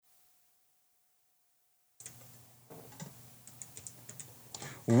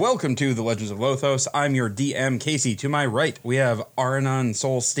Welcome to the Legends of Lothos. I'm your DM, Casey. To my right, we have Aranon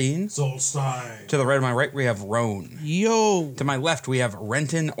Solstein. Solstein. To the right of my right, we have Roan. Yo. To my left, we have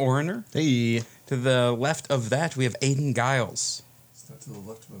Renton Oriner. Hey. To the left of that, we have Aiden Giles. Is that to the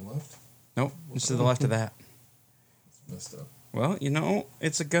left of my left? Nope, it's to the left of that. It's messed up. Well,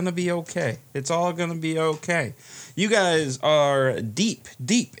 it's gonna be okay. It's all gonna be okay. You guys are deep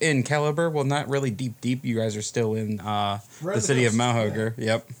in Caliber. Well, not really deep. You guys are still in the city of Malhoger.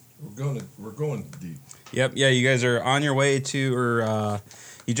 Yeah. Yep. We're going deep. Yep. Yeah, you guys are on your way to,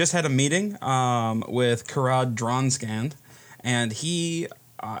 you just had a meeting with Karad Dronskand, and he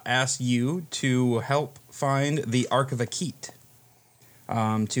asked you to help find the Ark of Akit,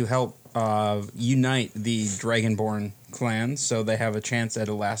 to help unite the Dragonborn clans so they have a chance at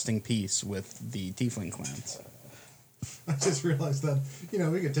a lasting peace with the Tiefling clans. I just realized that,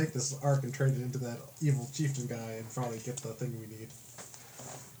 we could take this arc and trade it into that evil chieftain guy and probably get the thing we need.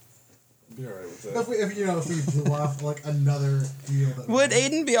 Be alright with that. If we blew off like another deal. Would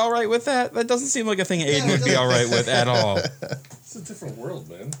Aiden be alright with that? That doesn't seem like a thing Aiden would be alright with at all. It's a different world,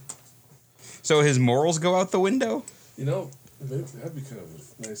 man. So his morals go out the window? That'd be kind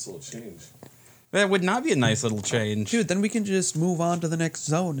of a nice little change. That would not be a nice little change. Dude, then we can just move on to the next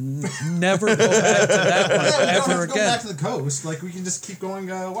zone and never go back to that one we don't have ever to again. go back to the coast. Like, we can just keep going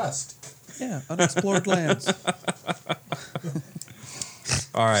west. Yeah, unexplored lands.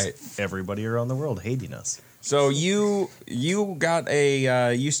 All right. Everybody around the world hating us. So you got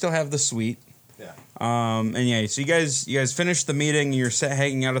a you still have the suite. Yeah. And yeah, so you guys finished the meeting. You're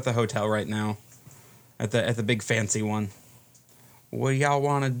hanging out at the hotel right now, at the big fancy one. What do y'all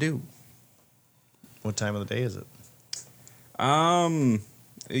want to do? What time of the day is it?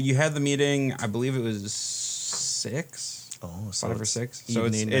 You had the meeting. I believe it was 6. Oh, so 5 or it's 6. So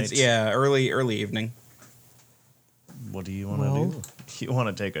evening, it's night. early evening. What do you want to do? You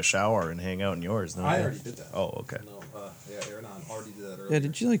want to take a shower and hang out in yours, don't you? I already did that. Oh, okay. No, Aaron already did that earlier. Yeah,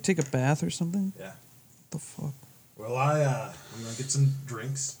 did you take a bath or something? Yeah. What the fuck? Well, I'm gonna get some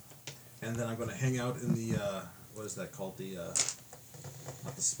drinks, and then I'm gonna hang out in the what is that called? The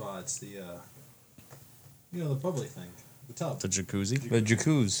not the spa. It's the the bubbly thing, the tub. The jacuzzi? The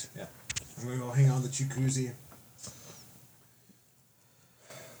jacuzzi. Yeah. I'm gonna go hang out in the jacuzzi.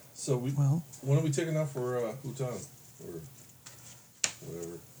 So when are we taking off for Hutan or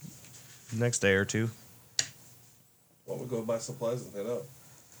whatever? Next day or two. Why don't we go buy supplies and head out?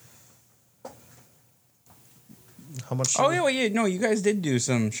 How much? Oh yeah, no, you guys did do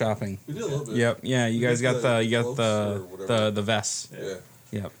some shopping. We did a little bit. Yep, yeah, you guys got the vests. Yeah.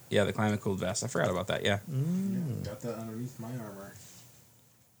 Yep, yeah, the climate cooled vest. I forgot about that. Yeah. Got that underneath my armor.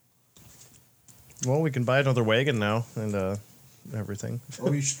 Well, we can buy another wagon now and everything.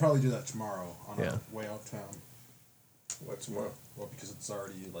 Well, we should probably do that tomorrow on Yeah. our way out of town. Why tomorrow? Well, because it's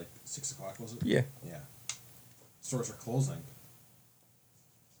already like 6 o'clock, was it? Yeah. Yeah. Stores are closing.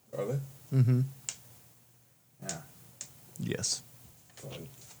 Are they? Mm-hmm. Yeah. Yes. Fine.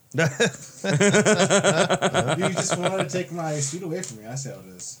 You just wanted to take my suit away from me. That's how it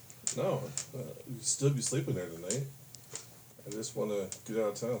is. No, you'd still be sleeping there tonight. I just want to get out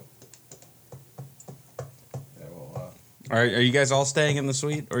of town. Yeah, well, Are you guys all staying in the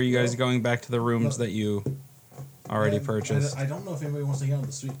suite, or are you guys going back to the rooms that you already purchased? I don't know if anybody wants to get on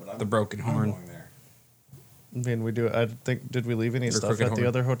the suite, but The Broken Horn. I'm going there. I mean, we do. I think. Did we leave any The stuff Crooked at the Horn.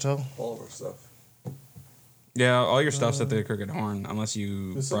 other hotel? All of our stuff. Yeah, all your stuff's at the Crooked Horn, unless you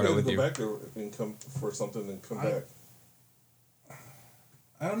Because brought it somebody with go you. back there and come for something and come back.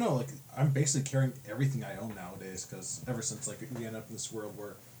 I don't know. Like, I'm basically carrying everything I own nowadays because ever since we ended up in this world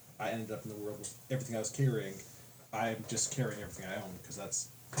where I ended up in the world with everything I was carrying, I'm just carrying everything I own because that's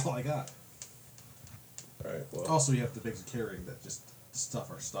all I got. All right. Well. Also, you have the things of carrying that just stuff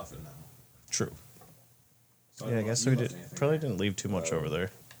our stuff in now. True. So Yeah, I don't know guess if you we left did. anything Probably there. didn't leave too much over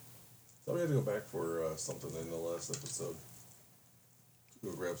there. Thought we had to go back for something in the last episode. To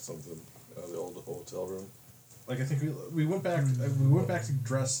go grab something out of the old hotel room. Like, I think we went back. We went back to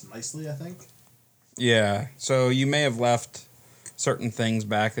dress nicely. I think. Yeah, so you may have left certain things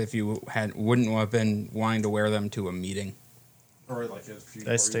back if you wouldn't have been wanting to wear them to a meeting. Or like a few.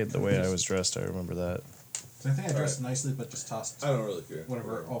 I stayed the way I was dressed. I remember that. So I think I dressed nicely, but just tossed I don't really care.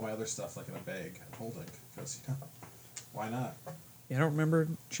 whatever all my other stuff like in a bag and holding because why not? Yeah, I don't remember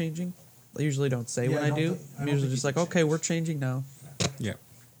changing. I usually don't say Yeah, when I I don't do. think- I I'm don't usually think just you like, did okay, change. we're changing now. Yeah.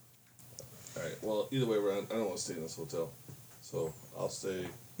 All right. Well, either way around, I don't want to stay in this hotel, so I'll stay.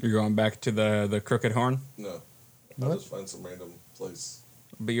 You're going back to the Crooked Horn, No, I'll just find some random place.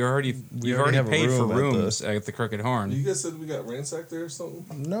 but you've already already have a paid for room at the- rooms at the Crooked Horn. You guys said we got ransacked there or something?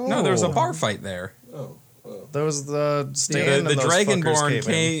 No. No, there was a bar fight there. Oh, well. there was the Stan. The and those fuckers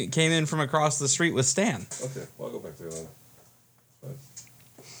Dragonborn came in from across the street with Stan. Okay, well, I'll go back there then. Fine.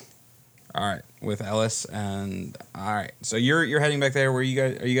 All right, with Ellis and all right. So you're heading back there. Where are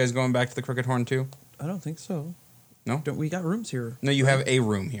you guys going back to the Crooked Horn too? I don't think so. No? Don't we got rooms here? No, you have a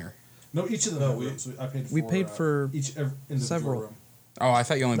room here. No, each of them. No, have we- rooms. I paid for. We paid for each individual several. room. Oh, I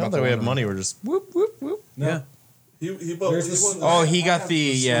thought you only Not bought that the we one have room. money. We're just whoop whoop whoop. No. Yeah. He bought. There's He this- won the- Oh, he I got have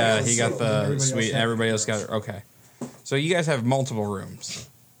the the he got suite, the everybody else suite. had Everybody else rooms. got it. Okay. So you guys have multiple rooms.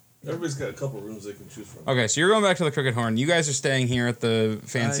 Everybody's got a couple rooms they can choose from. Okay, so you're going back to the Crooked Horn. You guys are staying here at the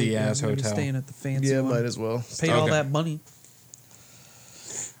fancy I'm ass gonna be hotel. Staying at the fancy Yeah, one. might as well. Paid all Okay. that money.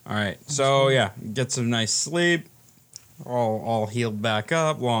 All right. So yeah, get some nice sleep. All healed back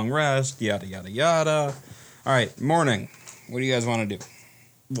up. Long rest. Yada yada yada. All right. Morning. What do you guys want to do?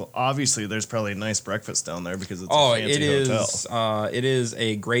 Well, obviously, there's probably a nice breakfast down there because it's Oh, a fancy it is. hotel. It is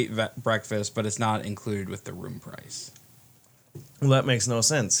a great breakfast, but it's not included with the room price. Well, that makes no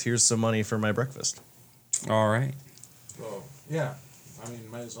sense. Here's some money for my breakfast. All right. Oh, yeah. I mean,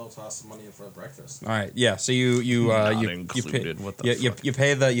 might as well toss some money in for breakfast. All right. Yeah. So you Not you included. pay, What the you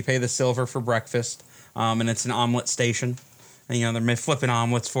fuck? pay the silver for breakfast, and it's an omelet station, and they're flipping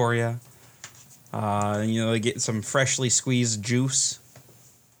omelets for you. And, they get some freshly squeezed juice.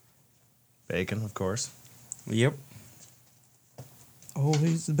 Bacon, of course. Yep.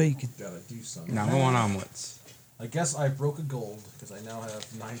 Always the bacon. Gotta do something. Number one omelets. I guess I broke a gold because I now have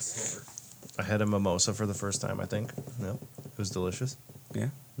 9 silver. I had a mimosa for the first time, I think. Yep. It was delicious. Yeah.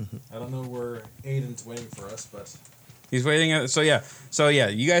 I don't know where Aiden's waiting for us, but He's waiting. So yeah.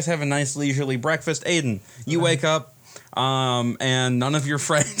 You guys have a nice leisurely breakfast. Aiden, you wake up, and none of your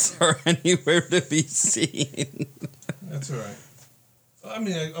friends are anywhere to be seen. That's all right. I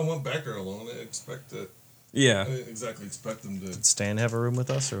mean, I went back there alone. I Yeah. didn't exactly expect them to. Did Stan have a room with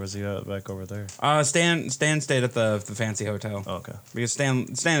us, or was he back over there? Stan stayed at the fancy hotel Oh, okay. because Stan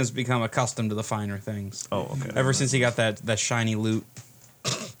has become accustomed to the finer things Oh, okay. ever since he got that shiny loot.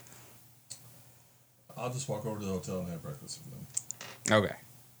 I'll just walk over to the hotel and have breakfast with them. Okay.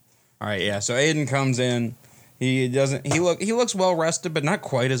 All right. Yeah. So Aiden comes in. He looks well rested, but not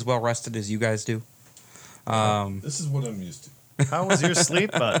quite as well rested as you guys do. This is what I'm used to. How was your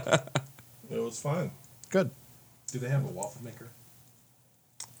sleep, bud? It was fine. Good. do they have a waffle maker?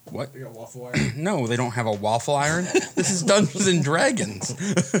 What? They got waffle iron? No, they don't have a waffle iron. This is Dungeons and Dragons.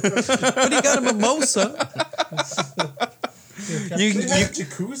 But he got a mimosa. You- They have a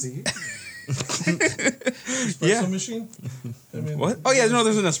jacuzzi. Espresso machine? I mean, What? Oh yeah, no.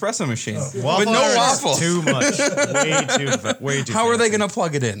 There's an espresso machine, Waffle but no iron is waffles. Too much. Way too. How are they fancy. gonna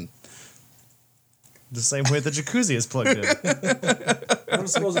plug it in? The same way the jacuzzi is plugged in. I don't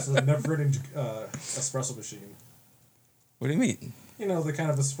suppose it's a never-ending espresso machine. What do you mean? You know, the kind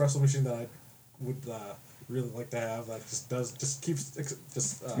of espresso machine that I would really like to have that just keeps.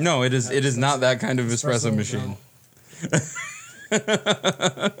 No, it is not that kind of espresso machine.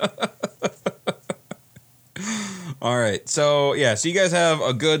 All right, so yeah, so you guys have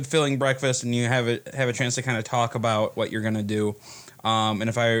a good filling breakfast, and you have a chance to kind of talk about what you're gonna do. And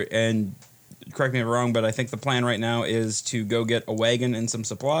correct me if I'm wrong, but I think the plan right now is to go get a wagon and some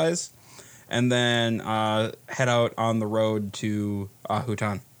supplies, and then head out on the road to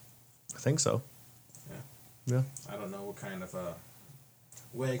Hutan. I think so. Yeah. I don't know what kind of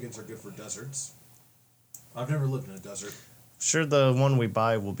wagons are good for deserts. I've never lived in a desert. Sure, the one we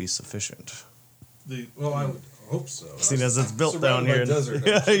buy will be sufficient. Well, I would hope so. Seeing as it's built down Surrounded by here. desert,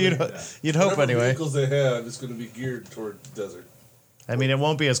 Yeah, actually. you'd hope Whatever anyway. vehicles they have is going to be geared toward desert. I mean, it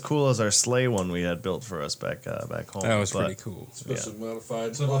won't be as cool as our sleigh one we had built for us back home. That was but- pretty cool. Special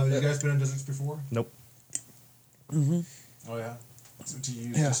modified. So, have you guys been in deserts before? Nope. Oh, yeah? So, do you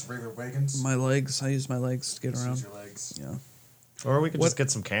use Yeah. just regular wagons? My legs. I use my legs to get Just around. use your legs. Yeah. Or we could What- just get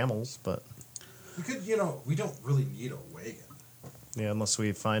some camels, but We could, we don't really need a wagon. yeah, unless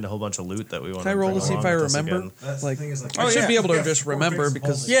we find a whole bunch of loot that we want. Can I roll to see if I remember? That's Like, the thing is, like, I should yeah. be able to Yeah, just four remember fixed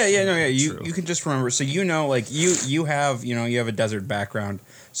because holes. Yeah. True. You can just remember. So like you have a desert background.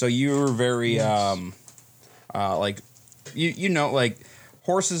 So you're very like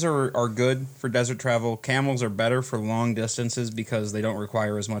horses are good for desert travel. Camels are better for long distances because they don't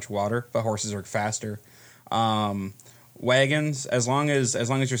require as much water. But horses are faster. Wagons, as long as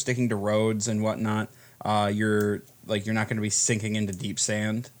you're sticking to roads and whatnot, you're not going to be sinking into deep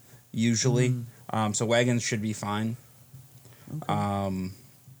sand usually. So wagons should be fine.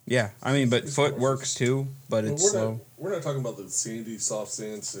 Yeah, I mean, but foot works too, but But it's we're slow. not. We're not talking about the sandy, soft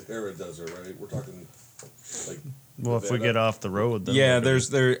sand Sahara Desert, right? We're talking like. Well, if we Nevada. get off the road, then Yeah,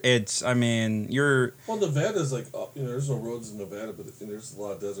 we're gonna- I mean, you're Well, Nevada's like there's no roads in Nevada, but there's a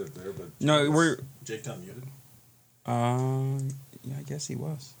lot of desert there. But no, we're Jake Town muted? Yeah, I guess he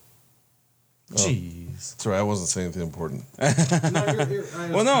was. Jeez. Sorry, I wasn't saying anything important.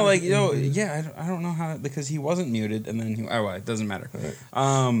 Well, no, like, you know, yeah, I don't know how, because he wasn't muted, and then oh, well, it doesn't matter.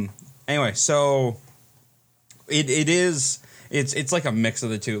 Right. Anyway, so it's like a mix of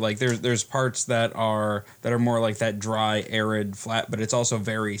the two. Like there's parts that are more like that dry, arid, flat, but it's also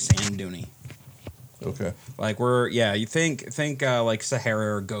very sand duney. Okay. Like you think like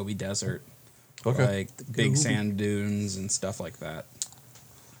Sahara or Gobi Desert. Okay. Like big sand dunes and stuff like that.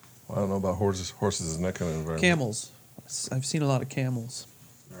 Well, I don't know about horses in that kind of environment. Camels. I've seen a lot of camels.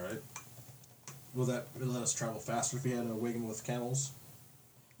 All right. Will that let us travel faster if we had a wagon with camels?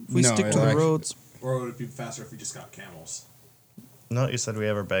 If we No, stick to it the actually- roads. Or would it be faster if we just got camels? No, you said we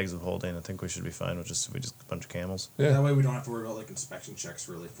have our bags of holding. I think we should be fine with just a bunch of camels. Yeah. That way we don't have to worry about like inspection checks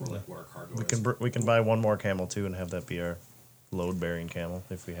really for like what our cargo We is. can we can buy one more camel too and have that be our load bearing camel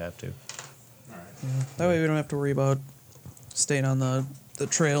if we have to. All right. Yeah. That way we don't have to worry about staying on the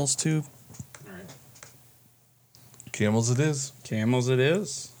trails too. All right. Camels it is. Camels it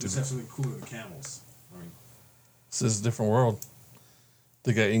is. Just have something cooler than camels. I mean, This is a different world.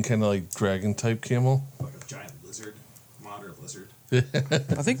 They got any kind of like dragon type camel. like a giant lizard, moderate lizard.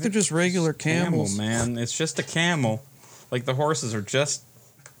 I think they're just regular camels. Camel, man. It's just a camel. Like the horses are just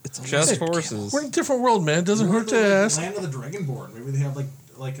It's a just lizard horses. We're in a different world, man. Doesn't hurt to ask. Land of the Dragonborn. Maybe they have like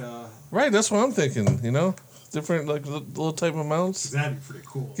Right, that's what I'm thinking. You know, different like little type of mounts. that'd be pretty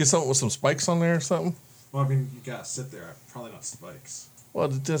cool. Get something with some spikes on there or something. Well, I mean, you gotta sit there. Probably not spikes. Well,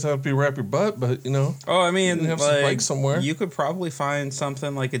 it doesn't have to be wrap your butt, but you know. Oh, I mean, You have some like, spikes somewhere. You could probably find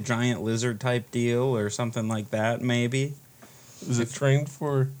something like a giant lizard type deal or something like that, maybe. Is it trained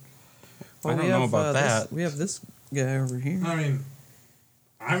for? I don't we know have, about that. We have this guy over here. I mean,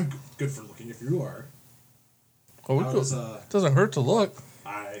 I'm good for looking if you are. Oh, How does, doesn't hurt to look.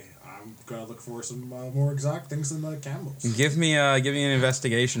 I'm gonna look for some more exotic things than the camels. Give me an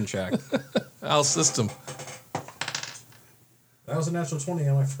investigation check. Our system. That was a natural 20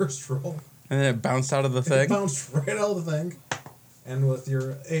 on my first roll. And then it bounced out of the It thing. bounced right out of the thing. And with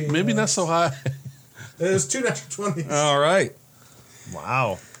your A, Maybe not so high. It was 2 natural 20s. All right.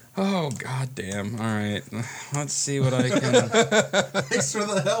 Wow. Oh, goddamn. All right. Let's see what I can. Thanks for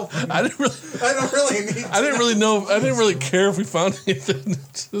the help. I didn't really. I don't really need. I didn't really know. I didn't really care if we found anything.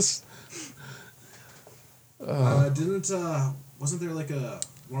 Just Wasn't there like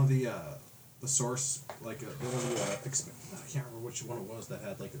one of the source like one of the I can't remember which one it was that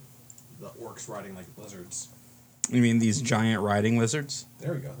had like the orcs riding like lizards. You mean these giant riding lizards?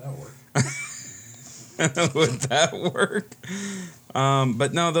 There we go. That'll work. Would that work?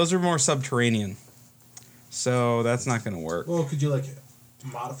 But no, those are more subterranean. So that's not going to work. Well, could you like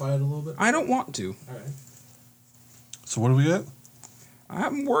modify it a little bit? I don't want to. All right. so. What do we got?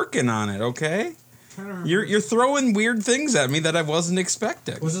 I'm working on it, okay? Trying to remember. You're throwing weird things at me that I wasn't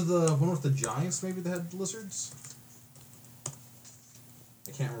expecting. Was it the one with the giants maybe that had lizards?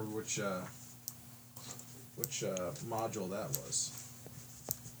 I can't remember which module that was.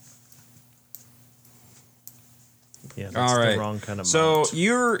 Yeah, that's All right. the wrong kind of So mount.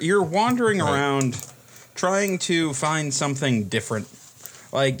 you're wandering Right. around trying to find something different.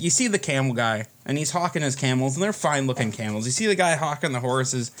 Like you see the camel guy and he's hawking his camels and they're fine looking camels. You see the guy hawking the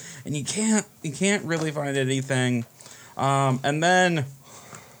horses and you can't really find anything. And then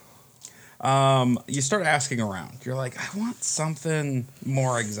you start asking around. You're like, I want something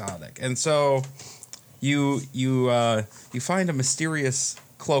more exotic. And so you find a mysterious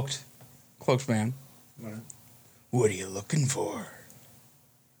cloaked man. All right. What are you looking for?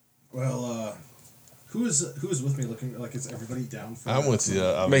 Well, who is with me looking like is everybody down for? I'm with you.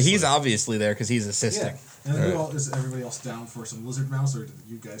 But he's obviously there because he's assisting. Yeah. And Right. is everybody else down for some lizard mouse, or did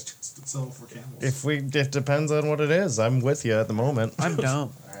you guys just settle for camels? It depends on what it is. I'm with you at the moment. I'm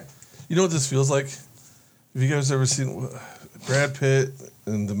down. All right. You know what this feels like? Have you guys ever seen Brad Pitt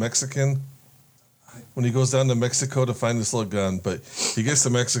and the Mexican? When he goes down to Mexico to find this little gun, but he gets to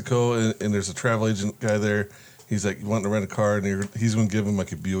Mexico and there's a travel agent guy there. He's like wanting to rent a car, and he's going to give him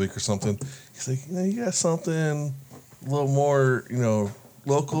like a Buick or something. He's like, you got something a little more,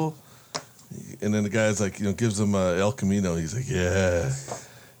 local. And then the guy's like, gives him El Camino. He's like, yeah.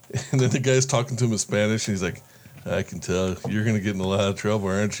 And then the guy's talking to him in Spanish. And he's like, I can tell you're going to get in a lot of trouble,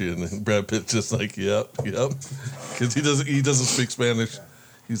 aren't you? And then Brad Pitt's just like, yep. Because he doesn't speak Spanish.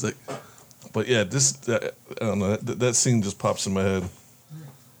 He's like, but yeah, I don't know. That scene just pops in my head.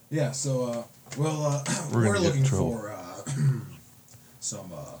 Yeah. So, We're we're gonna get in looking trouble. for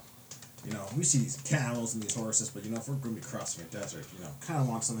some. We see these camels and these horses, but if we're going to be crossing a desert, kind of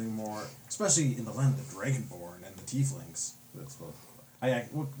want something more, especially in the land of the Dragonborn and the Tieflings. That's what.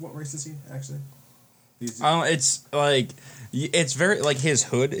 What race is he actually? It's like it's very like his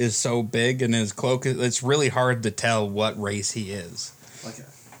hood is so big and his cloak. It's really hard to tell what race he is. Like,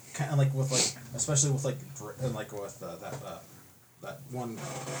 kind of like with like, especially with like, and like with that one.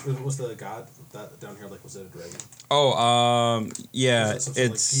 What was the god that down here? Like, was it a dragon? Oh, yeah, Was it some sort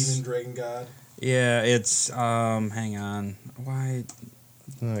of, it's like, demon dragon god. yeah, it's hang on, why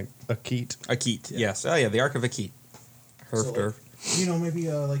Like a keet. Akit? Yes, oh yeah, the Ark of Akit. So, like, maybe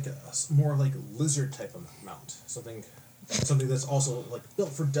like a more like lizard type of mount, something that's also like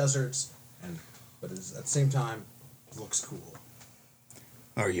built for deserts, but is at the same time looks cool.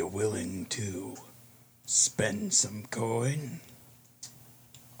 Are you willing to spend some coin?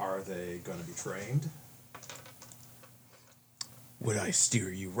 Are they going to be trained? Would I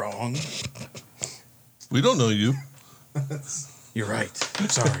steer you wrong? We don't know you. You're right.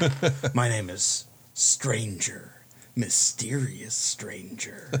 Sorry. My name is Stranger. Mysterious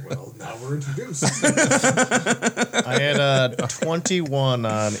Stranger. Well, now we're introduced. I had a 21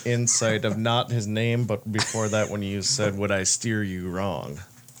 on insight of not his name, but before that, when you said, "Would I steer you wrong?"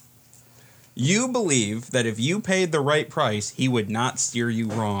 You believe that if you paid the right price, he would not steer you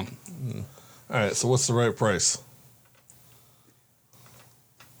wrong. All right, so what's the right price?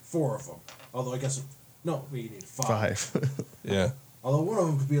 4 of them. Although I guess no, we need 5. 5. Yeah. Although one of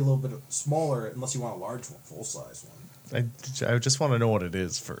them could be a little bit smaller, unless you want a large one, full size one. I just want to know what it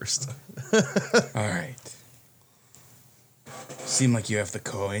is first. All right. Seem like you have the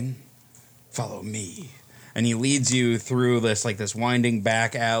coin. Follow me. And he leads you through this winding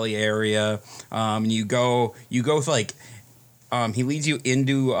back alley area. You go like he leads you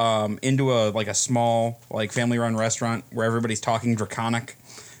into a small family run restaurant where everybody's talking Draconic.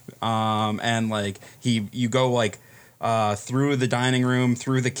 And you go through the dining room,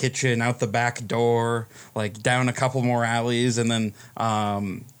 through the kitchen, out the back door, down a couple more alleys, and then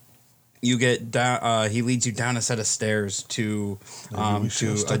you get down. He leads you down a set of stairs to a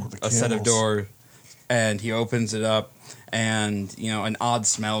set of doors, and he opens it up, and an odd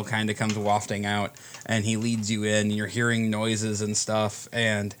smell kind of comes wafting out, and he leads you in. You're hearing noises and stuff,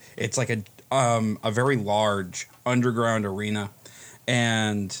 and it's like a very large underground arena,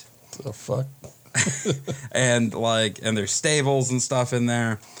 and The fuck? and there's stables and stuff in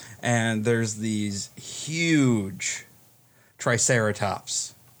there, and there's these huge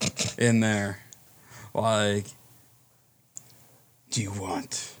triceratops in there. Do you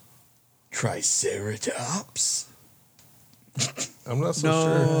want triceratops? I'm not so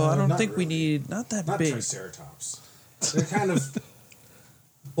No, sure. I don't Not think we really. need not Triceratops. They're kind of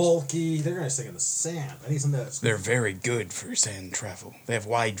bulky. They're going to stick in the sand. I need something that's They're very good for sand travel. They have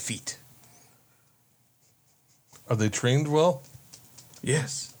wide feet. Are they trained well?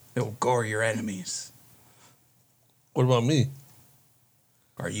 Yes, they'll gore your enemies. What about me?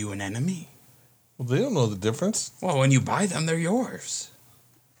 Are you an enemy? Well, they don't know the difference. Well, when you buy them, they're yours.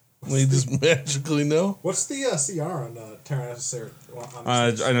 They just magically know. What's the CR on Tyrannosaurus?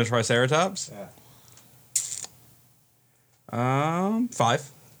 I know triceratops. Yeah.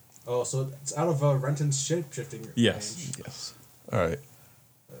 5. Oh, so it's out of Renton's shape-shifting Yes. range. Yes. All right.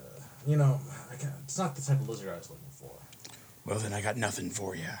 It's not the type of lizard I was looking for. Well, then I got nothing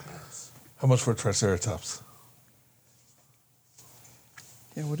for you. How much for a triceratops?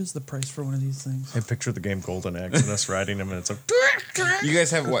 Yeah, what is the price for one of these things? I picture the game Golden Axe and us riding him, and it's like, You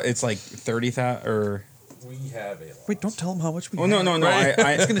guys have what? It's like 30,000 or. We have a lot. Wait, don't tell them how much we Oh have. no!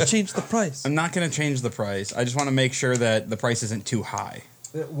 It's going to change the price. I'm not going to change the price. I just want to make sure that the price isn't too high.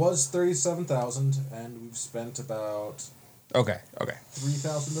 It was 37,000, and we've spent about Okay.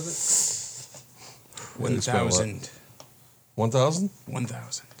 3,000 of it. 1,000. 1,000?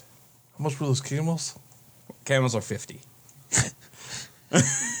 1,000. How much were those camels? Camels are 50.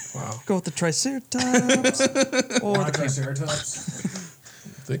 Wow. Go with the Triceratops. Or Not the camel. Triceratops.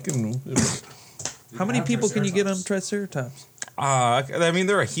 Thinking. How many have people can you get on Triceratops. Triceratops? I mean,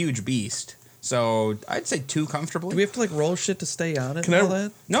 they're a huge beast. So I'd say 2 comfortably. Do we have to roll shit to stay on it Can and I- all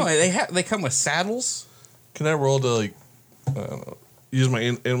that? No, they come with saddles. Can I roll to I don't know, use my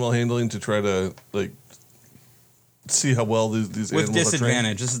animal handling to try to see how well these With animals are trained?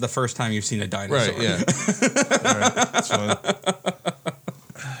 disadvantage. This is the first time you've seen a dinosaur. Right. Yeah. All right. That's fine.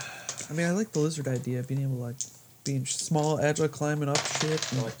 I mean, I like the lizard idea, being able to being small, agile, climbing up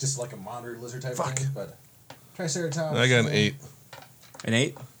shit. and- Just like a monitor lizard type Fuck. thing, but Triceratops. I got an 8. An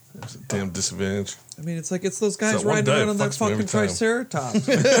 8? That's a damn disadvantage. I mean, it's those guys So one riding die around on that fucks me every fucking time. Triceratops.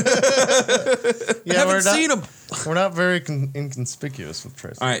 yeah, haven't seen them. We're not very inconspicuous with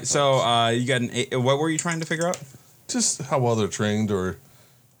Triceratops. All right. So you got an 8. What were you trying to figure out? Just how well they're trained, or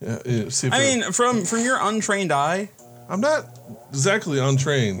see if I they're- mean, from your untrained eye, I'm not exactly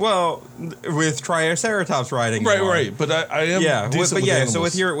untrained. Well, with Triceratops riding. Right, you are. right. But I am. Yeah, decent but with yeah. animals. So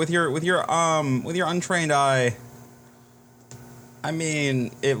with your untrained eye, I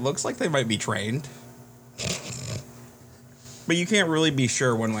mean, it looks like they might be trained, but you can't really be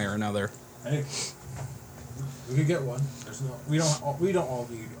sure one way or another. Hey, we could get one. We don't all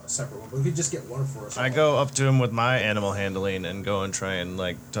need a separate one, but we could just get one for us. I go up to him with my animal handling and go and try and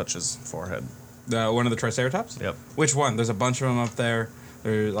like touch his forehead. One of the Triceratops. Yep. Which one? There's a bunch of them up there.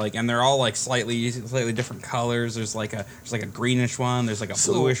 They're like, and they're all like slightly different colors. There's like a greenish one. There's like a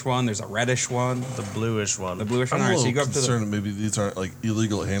bluish one. There's a reddish one. The bluish one. The bluish one. I'm All a right, so little you go up to the. concerned that maybe these aren't like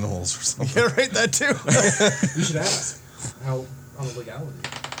illegal animals or something. Yeah, right. That too. We should ask how the legality.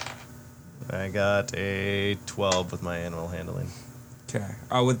 I got a 12 with my animal handling. Okay.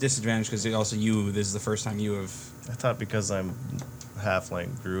 With disadvantage because this is the first time you have. I thought because I'm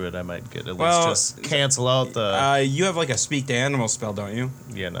halfling druid, I might get at Well, least just cancel out the. You have like a speak to animal spell, don't you?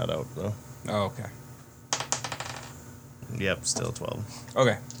 Yeah, not out though. Oh, okay. Yep, still 12.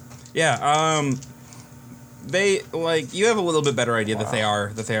 Okay. Yeah. They like you have a little bit better idea that they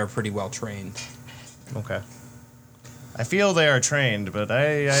are pretty well trained. Okay. I feel they are trained, but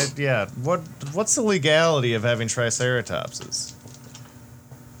yeah. What's the legality of having triceratopses?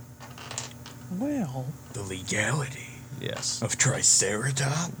 Well, The legality Yes. of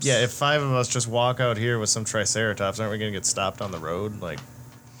Triceratops. Yeah, if 5 of us just walk out here with some triceratops, aren't we gonna get stopped on the road? Like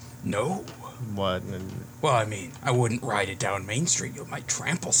No. what? And, Well, I mean, I wouldn't ride it down Main Street. You might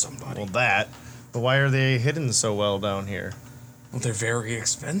trample somebody. well, that. But why are they hidden so well down here? Well, they're very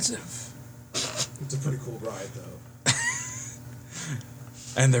expensive. It's a pretty cool ride, though.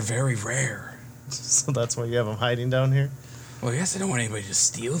 And they're very rare. So that's why you have them hiding down here? Well, I guess I don't want anybody to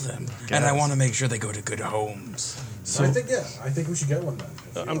steal them. And I want to make sure they go to good homes. So I think we should get one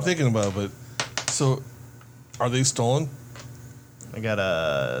then. I'm thinking about it, but so are they stolen? I got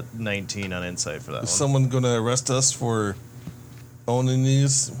a 19 on insight for that Is one. someone going to arrest us for owning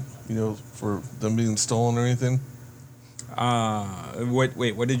these? You know, for them being stolen or anything?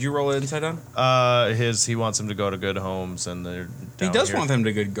 What did you roll inside on? He wants them to go to good homes, and they're He down does here, want them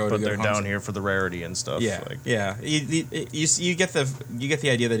to go to but good they're homes. down here for the rarity and stuff. Yeah, like, yeah. You get the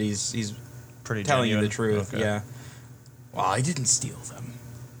idea that he's pretty telling genuine. you the truth. Okay. Yeah. Well, I didn't steal them.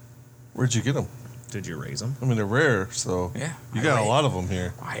 Where'd you get them? Did you raise them? I mean, they're rare, so Yeah, you I got a ra- lot of them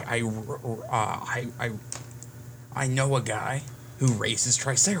here. I know a guy who races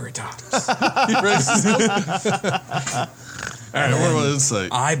Triceratops. He raises them? All right, what about insight?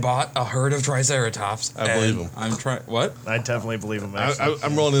 I bought a herd of Triceratops. I believe and him. I'm trying. What? I definitely believe him. Actually.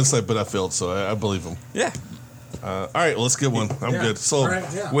 I'm rolling insight, but I failed, so I believe him. Yeah. All right, let's get one. I'm good. So, All right,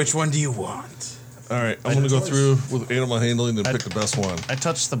 yeah. Which one do you want? all right, I'm going to go through with animal handling and pick the best one. I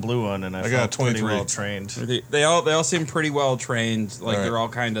touched the blue one, and I got felt pretty 23. well trained. They all seem pretty well trained. Like All right. they're all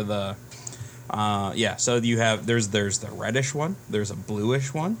kind of the. Yeah. So you have there's the reddish one, there's a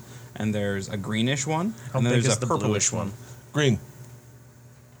bluish one, and there's a greenish one, How and then big there's is a the purplish bluish one? Green.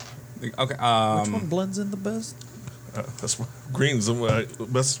 Okay. which one blends in the best? That's green's the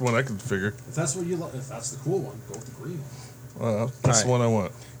best one I can figure. If that's what you like, if that's the cool one, go with the green one. That's the All one I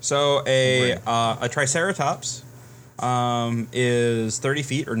want. So a Triceratops is 30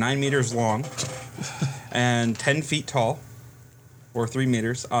 feet or 9 meters long and 10 feet tall or 3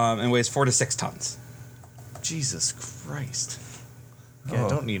 meters and weighs 4 to 6 tons. Jesus Christ! Yeah, I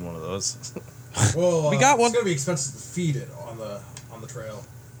don't need one of those. Well, We got one. It's gonna be expensive to feed it on the trail.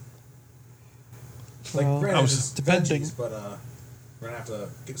 Like, Well, granted, was it's depending. veggies, but we're gonna have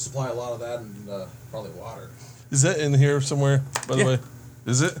to supply a lot of that and probably water. Is that in here somewhere, by the Yeah. way?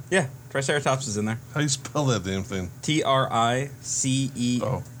 Is it? Yeah, Triceratops is in there. How do you spell that damn thing? Triceer.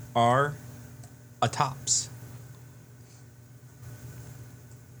 Oh. A tops.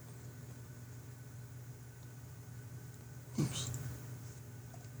 Oops.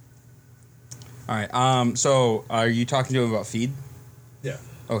 All right. So are you talking to him about feed? Yeah.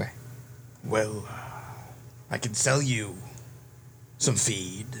 Okay. Well, I can sell you some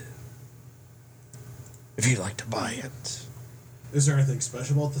feed if you'd like to buy it. Is there anything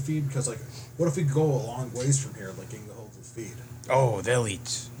special about the feed? Because like, what if we go a long ways from here, like getting the whole feed? Oh, they'll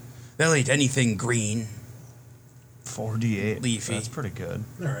eat anything green. 48. Leafy. That's pretty good.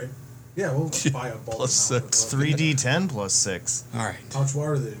 All right. Yeah, we'll buy a bulk Plus amount. 6. 3d10 plus 6. All right. How much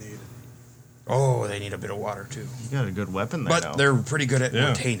water do they need? Oh, they need a bit of water too. You got a good weapon there But now. they're pretty good at Yeah.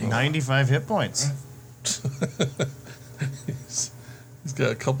 retaining. 95 hit points. He's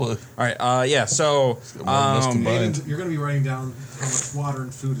got a couple of. All right. Yeah. So. got more must combine. Mind. And you're going to be writing down how much water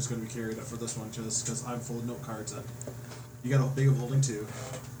and food is going to be carried up for this one, just because I'm full of note cards. And you got a big of holding too.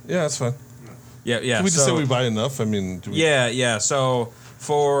 Yeah, that's fine. Yeah, yeah. Can we just so, say we buy enough? I mean, do we, Yeah. So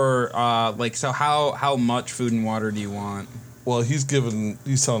for so how much food and water do you want? Well, he's telling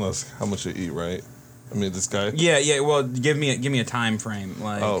us how much to eat, right? I mean, this guy. Yeah. Well, give me a time frame.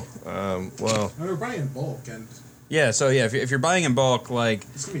 Like, Well, We're buying in bulk, and yeah. So yeah, if you're buying in bulk, like,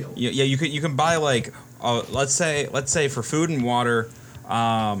 it's gonna be you can buy like let's say for food and water,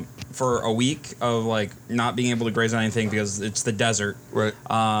 for a week of like not being able to graze on anything because it's the desert. right.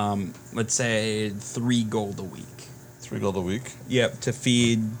 Let's say 3 gold a week. 3 gold a week. Yep, to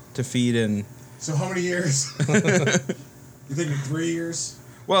feed and. So how many years? You think 3 years?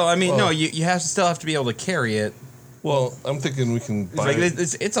 Well, I mean, Well- no, you still have to be able to carry it. Well, I'm thinking we can buy. Like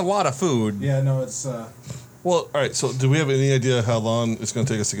it's a lot of food. Yeah, no, it's Well, all right. So, do we have any idea how long it's going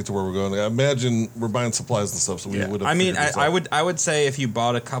to take us to get to where we're going? I imagine we're buying supplies and stuff, so we would have. I mean, figured this I out. I would say if you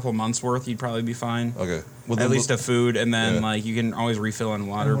bought a couple months worth, you'd probably be fine. Okay. Well, At then least of food, and then Yeah. like you can always refill in and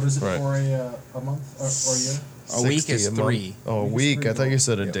water. what is it Right. for a month or a year? A week 60 is month. 3. Oh, a Week is week. 3 I thought you gold.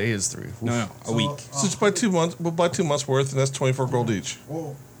 said a Yeah. day is 3. Oof. No, a So, week. So just buy 2 months. We'll buy 2 months worth, and that's 24 gold each.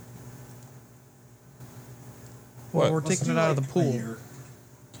 Well, What? We're let's taking do it out of like the a pool. year.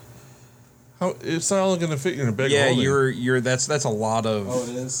 How? It's not all going to fit in a bag. Yeah, of holding. you're that's a lot of. Oh,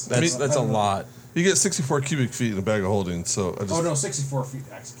 it is. That's a lot. You get 64 cubic feet in a bag of holding. So I just. Oh no, 64 feet.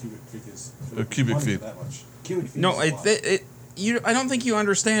 Actually, cubic feet is cubic money feet. for that much. Cubic feet. No, is a lot. I don't think you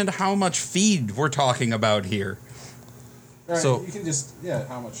understand how much feed we're talking about here. All right, so- you can just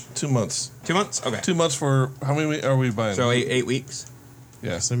how much? 2 months. 2 months? Okay. 2 months for how many are we buying? So 8 weeks.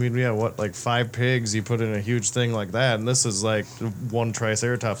 Yes. I mean, yeah, what, like 5 pigs you put in a huge thing like that, and this is like 1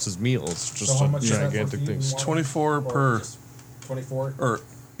 Triceratops' meal. It's just So how a much is that for gigantic feed thing. and water? 24 Or per. just 24. Or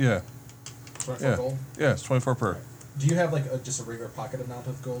yeah, 24 yeah, gold. yeah. It's 24 per. Do you have like just a regular pocket amount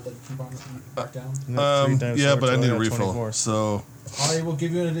of gold that you keep on back down? Isn't it 3 times Yeah, 4, but I need a 20, refill. 24? So I will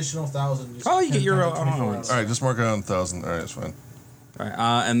give you an additional 1,000. Just Oh, you get your 10 own times 24 allowance. all right, just mark it on 1,000. All right, it's fine. All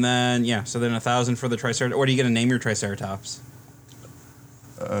right. And then so then 1,000 for the Triceratops. What are you gonna name your Triceratops?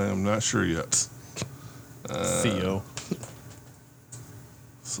 I'm not sure yet. Theo.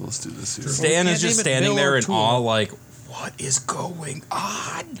 So let's do this here. Stan can't is just name it standing Bill there in O'Toole. awe, like, what is going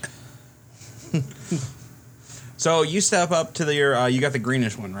on? So you step up to you got the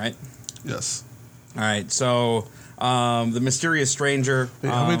greenish one, right? Yes. All right. So the mysterious stranger. Hey,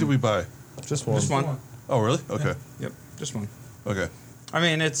 how many did we buy? Just one. Just one. Oh, really? Okay. Yep, just one. Okay. I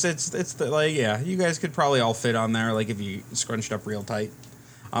mean, it's like you guys could probably all fit on there, like if you scrunched up real tight.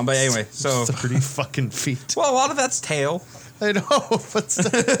 But anyway, so 30 fucking feet. well, a lot of that's tail. I know, but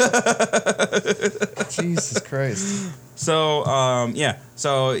still. Jesus Christ. So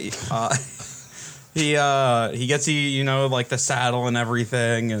so he gets you like the saddle and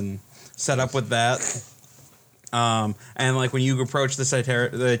everything and set up with that. And like when you approach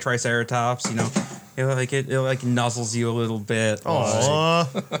the Triceratops, it nuzzles you a little bit.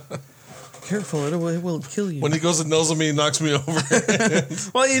 Aww. Careful, it will kill you. When he goes and nuzzles me, he knocks me over.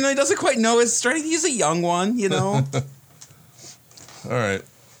 Well, he doesn't quite know his strength. He's a young one, All right.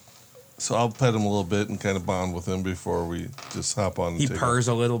 So I'll pet him a little bit and kind of bond with him before we just hop on. And He take purrs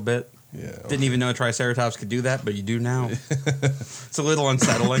a little bit. off. Yeah. Didn't even know a Triceratops could do that, but you do now. It's a little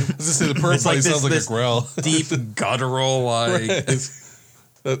unsettling. I was just say the purr It's like probably sounds like this a growl. Deep guttural, like.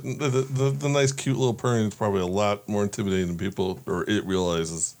 The nice, cute little purring is probably a lot more intimidating than people or it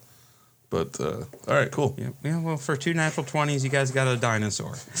realizes. But all right, cool. Yeah, well, for 2 natural 20s, you guys got a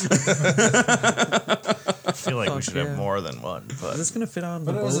dinosaur. I feel like we Fuck should yeah. have more than one, but Is this gonna fit on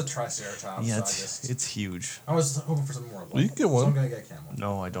the But it was a boat? Triceratops. yeah, so it's huge. I was hoping for some more. Well, you can get So one. I'm gonna get a camel.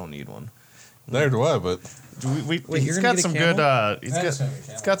 No, I don't need one. Neither do I, but Wait, He's you're got gonna get a some camel? good. He's That got is gonna be a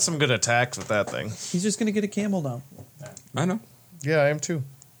camel. he's got some good attacks with that thing. He's just gonna get a camel now. I know. Yeah, I am too.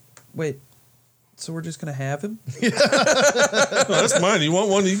 Wait, so we're just gonna have him? no, that's mine. You want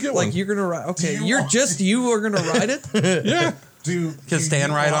one? You get one. Like you're gonna ride? Okay, Do you you're want- just you are gonna ride it? Yeah. Can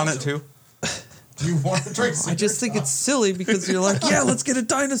Stan ride on it too? Do you want the Triceratops? I just think it's silly because you're like, yeah, let's get a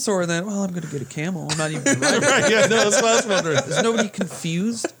dinosaur, and then, well, I'm gonna get a camel. I'm not even gonna ride it. Right. Yeah. No, that's what I was wondering. Is nobody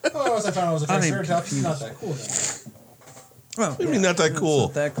confused? Oh, as I found out it was a I'm Triceratops. It's not that cool then. Well, What do you mean not that it's cool?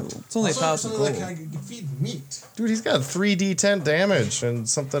 not that cool. It's only Also, 1,000 something gold. like I can feed meat. Dude, he's got 3d10 damage and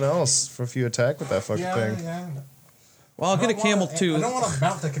something else for if you attack with that fucking Yeah, thing. yeah. Well, I'll get a camel too. I don't want a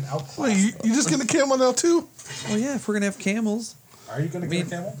mount that can outclass. Wait, you just get a camel now too? Well, yeah, if we're gonna have camels. Are you gonna get a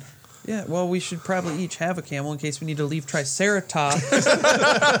camel? Yeah, well, we should probably each have a camel in case we need to leave Triceratops.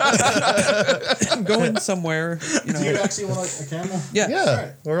 Going somewhere, you Do you know. actually want a camel? Yeah. Yeah,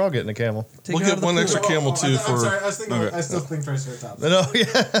 Alright. we're all getting a camel. Take We'll it out get of the one pool. extra camel too I'm for. sorry, I was thinking. Okay. I still think Triceratops. No, yeah.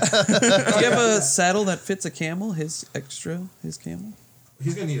 Do you have a saddle that fits a camel? His camel?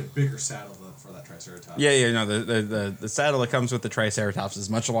 He's gonna need a bigger saddle for that Triceratops. Yeah. No, the saddle that comes with the Triceratops is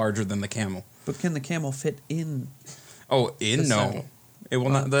much larger than the camel. But can the camel fit in? Oh, The no. saddle. It will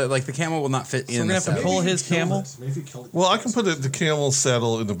not. The camel will not fit So in. we're gonna have to the pull saddle. his camel? Maybe if you killed it. Well, I can put the camel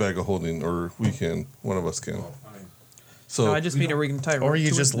saddle in the bag of holding, or we can. One of us can. I mean, So No, I just mean we can tie a Or rope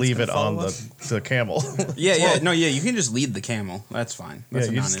you to just and leave it's it gonna on follow us. the camel. Yeah. You can just lead the camel. That's fine. That's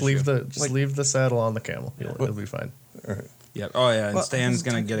Yeah, a you just non-issue. leave the saddle on the camel. It'll be fine. all right. Yep. Oh yeah, and Well, Stan's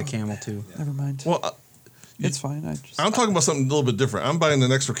gonna get a camel too. Never mind. Well, It's fine. I'm talking about something a little bit different. I'm buying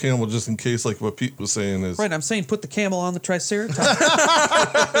an extra camel just in case, like what Pete was saying is. Right, I'm saying put the camel on the Triceratops.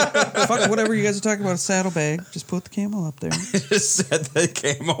 Fuck whatever you guys are talking about, a saddlebag. Just put the camel up there. Just set the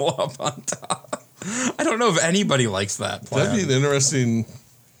camel up on top. I don't know if anybody likes that plan. That'd be an interesting.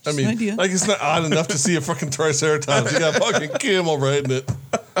 I mean, an idea. like it's not odd enough to see a fucking Triceratops. You got a fucking camel riding it.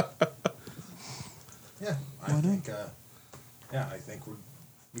 yeah, Why not? I think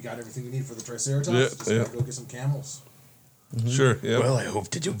we got everything we need for the Triceratops. Yeah, Just yeah. gotta go get some camels. Sure, yeah. I hope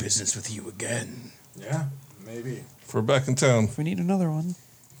to do business with you again. Yeah, maybe. If we're back in town. If we need another one.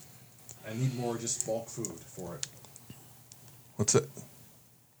 I need more just bulk food for it. What's that?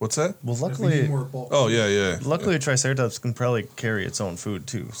 What's that? Well, If we need luckily, more bulk Oh, food, yeah. luckily, Triceratops can probably carry its own food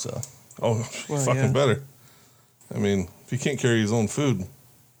too. So Oh, Well, fucking yeah. better. I mean, if he can't carry his own food,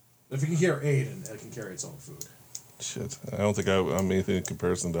 If you can hear aid and it can carry its own food. shit. I don't think I'm anything in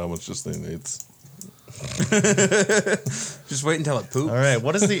comparison to how much this thing eats. Just wait until it poops. all right,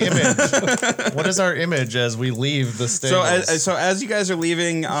 what is the image? What is our image as we leave the So stables? as you guys are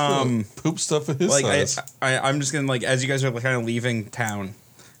leaving, Poop stuff at his like size. I'm just gonna as you guys are kind of leaving town.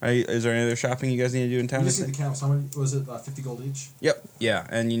 Is there any other shopping you guys need to do in town? You just need the camels. How many was it? 50 gold each? Yep. Yeah,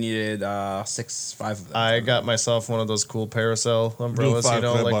 and you needed 5 of them. I got myself one of those cool parasol umbrellas, five, you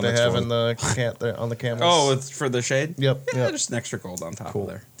know, can I like buy they next have one? in the on the camels. Oh, it's for the shade. Yep, Yeah, yep. just an extra gold on top Cool. of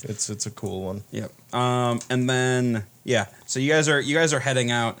there. It's a cool one. Yep. And then so you guys are heading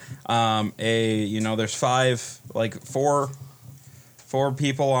out. There's four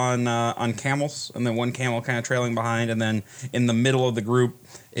people on camels, and then one camel kind of trailing behind, and then in the middle of the group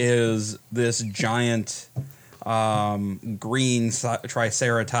is this giant green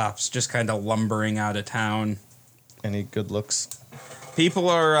Triceratops just kind of lumbering out of town. Any good looks? People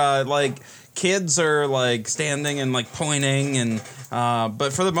are kids are standing and pointing, and but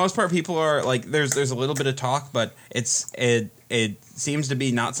for the most part people are there's a little bit of talk, but it seems to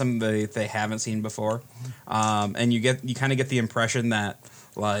be not something they haven't seen before, and you kind of get the impression that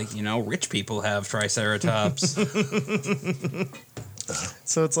rich people have Triceratops.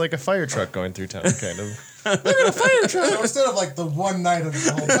 So it's like a fire truck going through town, kind of. So instead of the one night of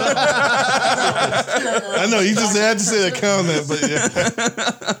the whole time. I know, you just had to say that comment, but yeah.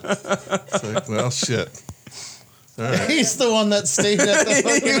 It's like, well, shit. All right. He's the one that stayed at the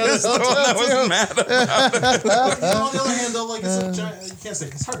fucking That's the one that was mad about. On the other hand, though, it's a giant. You can't say.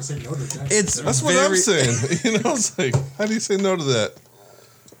 It's hard to say no to a giant. That's what I'm saying. It's like, how do you say no to that?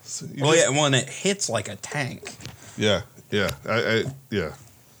 So you just- And it hits like a tank. Yeah. Yeah.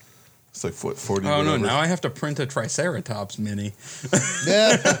 It's like 40. Oh no! whatever. Now I have to print a Triceratops mini.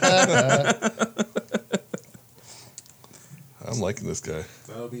 I'm liking this guy.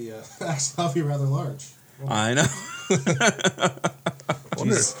 That'll be that'll be rather large. I know.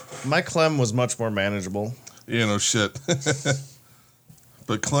 Wonder, My Clem was much more manageable. yeah, no shit.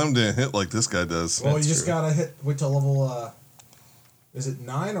 But Clem didn't hit like this guy does. Well, you just gotta wait till level. Is it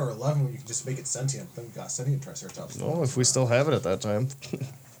 9 or 11 when you can just make it sentient? Then you got sentient Triceratops. Oh, if we still have it at that time.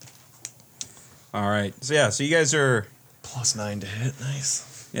 All right. So you guys are +9 to hit.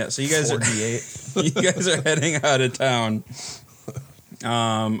 Nice. so you guys are you guys are heading out of town,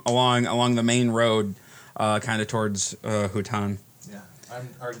 along the main road, kind of towards Hutan. Yeah, I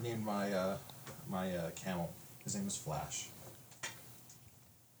already named my camel. His name is Flash.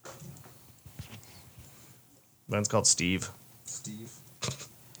 Mine's called Steve. Steve.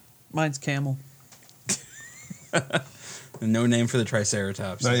 Mine's camel. No name for the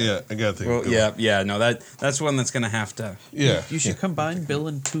Triceratops. Not yet. I gotta think. Well, of it. yeah. No, that's one that's gonna have to Yeah. You should combine Bill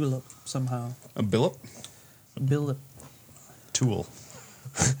and Tulip somehow. a billip. Bill. Tool.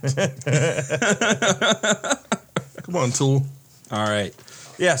 Come on, Tool. All right.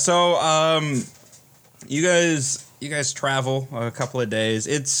 Yeah. So you guys travel a couple of days.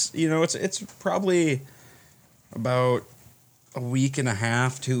 It's it's probably about a week and a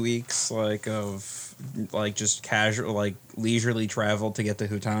half, 2 weeks, of just casual, leisurely travel to get to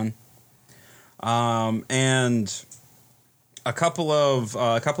Hutan. And a couple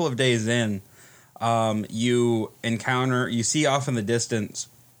of days in, you see off in the distance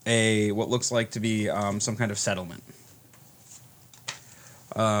what looks like to be some kind of settlement.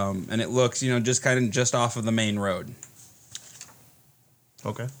 and it looks, just kind of just off of the main road.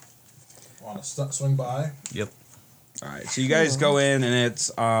 Okay. Want to swing by? Yep. All right, so you guys go in, and it's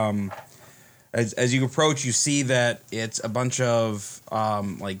as you approach, you see that it's a bunch of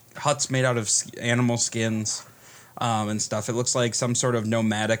like huts made out of animal skins and stuff. It looks like some sort of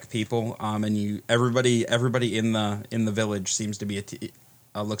nomadic people, and everybody in the village seems to be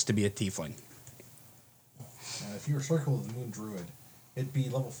looks to be a tiefling. If you were Circle of the Moon Druid, it'd be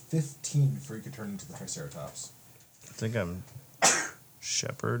level 15 before you could turn into the Triceratops. I think I'm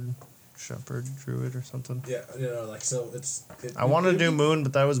shepherd druid or something. Yeah, so it's. I wanted to do moon,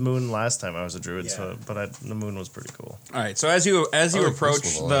 but that was moon last time I was a druid. Yeah. So, but the moon was pretty cool. All right, so as you approach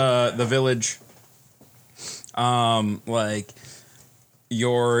the village, like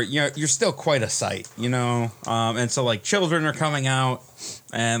you're still quite a sight, and so like children are coming out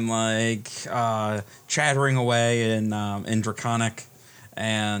and like chattering away in Draconic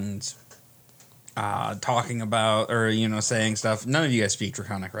and talking about or saying stuff. None of you guys speak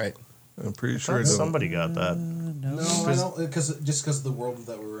Draconic, right? I'm pretty I sure I thought don't. somebody got that. No, I don't, because the world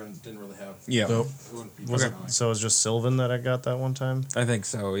that we were in didn't really have. Yeah, Nope. It wouldn't be Was it, Draconic. so it was just Sylvan that I got that one time? I think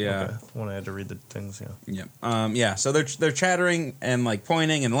so. Yeah. Okay. When I had to read the things, yeah. Yeah. Yeah. So they're chattering and like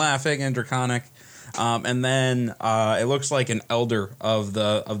pointing and laughing in Draconic, and then it looks like an elder of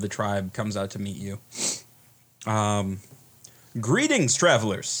the tribe comes out to meet you. Greetings,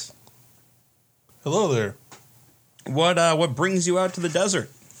 travelers. Hello there. What brings you out to the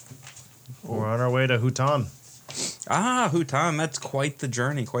desert? We're on our way to Hutan. Ah, Hutan. That's quite the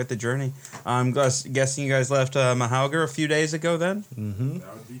journey. Quite the journey. I'm guessing you guys left Mahauger a few days ago. Then. Mm-hmm.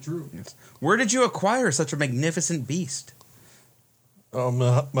 That would be true. Yes. Where did you acquire such a magnificent beast? Oh,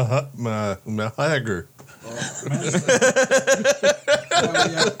 Mahagger.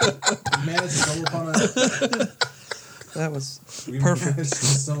 Managed to stumble upon a. That was We perfect. managed to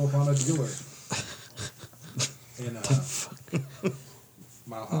stumble upon a dealer. In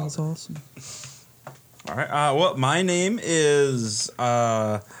Mile That was High. awesome. All right. Well, my name is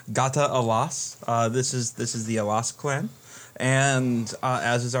Gata Alas. This is the Alas clan, and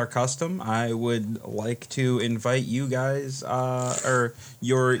as is our custom, I would like to invite you guys, or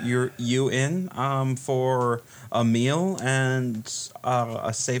you in, for a meal and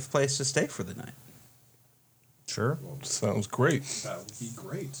a safe place to stay for the night. Sure. Sounds great. That would be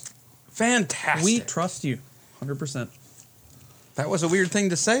great. Fantastic. We trust you, 100%. That was a weird thing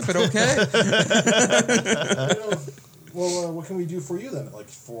to say, but okay. Well, what can we do for you then? Like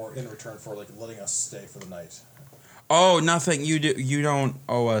in return for like letting us stay for the night. Oh, nothing. You don't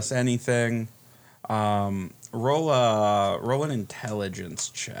owe us anything. Roll an intelligence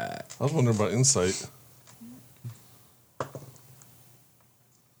check. I was wondering about insight.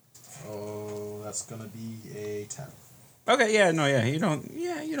 Oh, that's gonna be a 10. Okay, yeah, no, yeah, you don't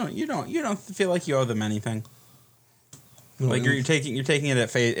feel like you owe them anything. Like you're taking it at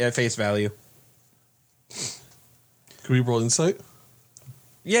face value. Can we roll insight?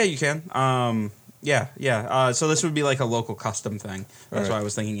 Yeah, you can. Yeah. So this would be like a local custom thing. That's why I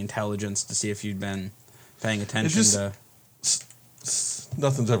was thinking intelligence to see if you'd been paying attention just- to.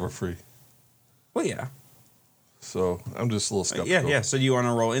 Nothing's ever free. Well, yeah. So I'm just a little skeptical. Yeah. So do you want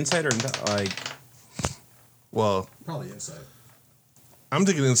to roll insight or like? Well, Probably insight. I'm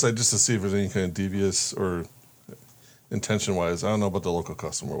thinking insight just to see if there's any kind of devious or intention-wise. I don't know about the local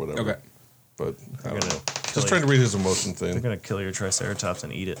custom or whatever. Okay. But I They're don't gonna know. kill Just trying to read his emotion They're thing. gonna kill your Triceratops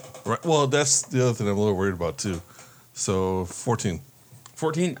and eat it. Right. Well, that's the other thing I'm a little worried about too. So 14.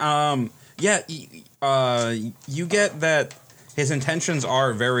 14. Yeah. You get that his intentions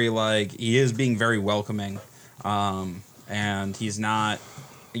are very like he is being very welcoming, and he's not.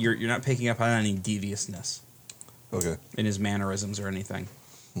 You're not picking up on any deviousness Okay. in his mannerisms or anything.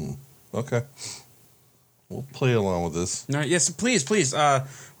 Okay. We'll play along with this. No, yes, please,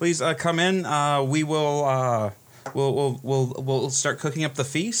 come in. We will, we'll start cooking up the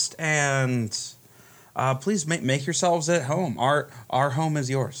feast, and please make yourselves at home. Our home is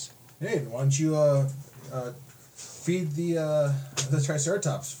yours. Hey, why don't you feed the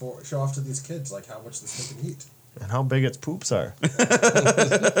Triceratops show off to these kids like how much this thing can eat. And how big its poops are.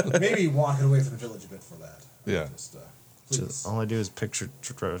 Maybe walk it away from the village a bit for that. Yeah. Just, please. Just, all I do is picture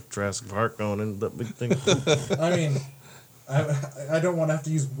Jurassic Park going into that big thing. I mean, I don't want to have to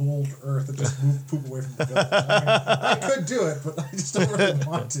use mold earth and just move poop away from the village. I could do it, but I just don't really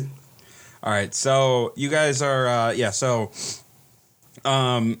want to. All right, so you guys are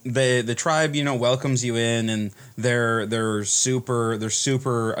the tribe welcomes you in, and they're super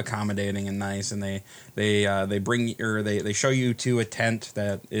accommodating and nice, and they bring or they show you to a tent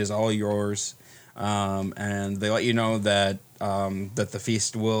that is all yours, and they let you know that that the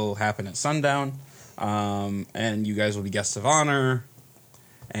feast will happen at sundown, and you guys will be guests of honor,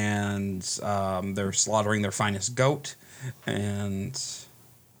 and they're slaughtering their finest goat, and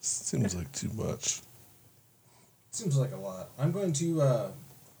Seems like too much. Seems like a lot. I'm going to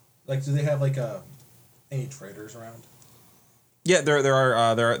like. Do they have like any traders around? yeah, there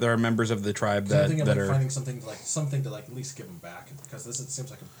are members of the tribe So I'm thinking that of like are. finding something to like at least give them back because this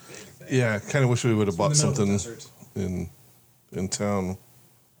seems like a big thing. Yeah, I kind of wish we would have It's in bought the middle of the something desert. in town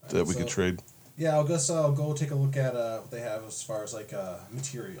that we So- could trade. Yeah, I'll go take a look at what they have as far as like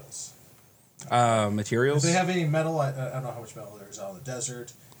materials. If Materials. they have any metal, I don't know how much metal there is out in the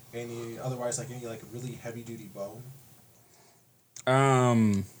desert. Any otherwise like any like really heavy duty bone.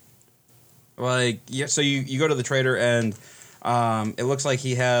 Like yeah. So you go to the trader and it looks like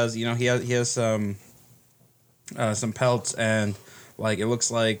he has some pelts and like it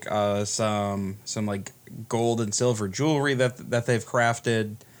looks like some like gold and silver jewelry that they've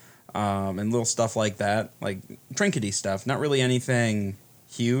crafted and little stuff like that, like trinkety stuff. Not really anything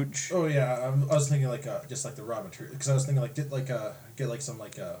huge. Oh yeah, I was thinking like just like the raw material because I was thinking like get like some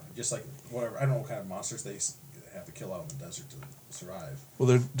like just like whatever I don't know what kind of monsters they have to kill out in the desert to survive. Well,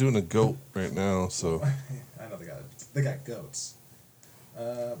 they're doing a goat right now, so I know they got goats.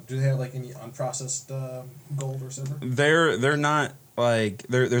 Do they have like any unprocessed gold or silver? They're not like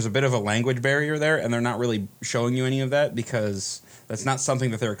there's a bit of a language barrier there, and they're not really showing you any of that because that's not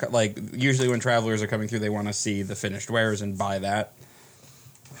something that they're like. Usually, when travelers are coming through, they want to see the finished wares and buy that.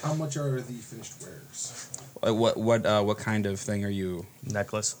 How much are the finished wares? Like what kind of thing are you?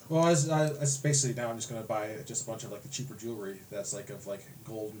 Necklace. Well, as basically now I'm just gonna buy just a bunch of like the cheaper jewelry that's like of like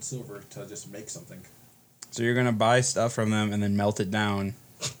gold and silver to just make something. So you're gonna buy stuff from them and then melt it down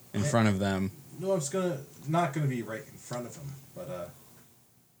in front of them. No, it's not gonna be right in front of them, but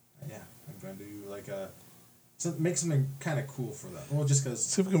yeah, I'm going to do like make something kind of cool for them. Well, just because.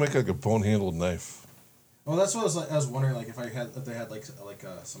 see if we can make like a bone handled knife. Well, that's what I was wondering, like if they had like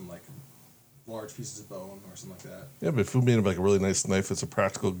some like large pieces of bone or something like that. Yeah, but if we made like a really nice knife, it's a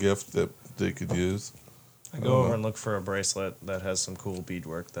practical gift that they could use. I go over and look for a bracelet that has some cool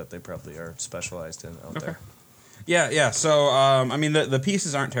beadwork that they probably are specialized in out there. Yeah. So I mean the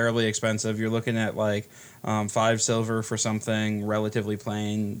pieces aren't terribly expensive. You're looking at like 5 silver for something relatively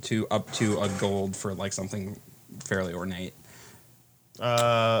plain to up to a gold for like something fairly ornate.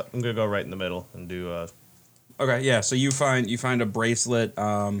 I'm gonna go right in the middle and do. Okay, yeah. So you find a bracelet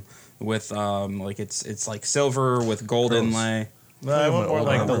with like it's like silver with gold Gross. inlay. I want more old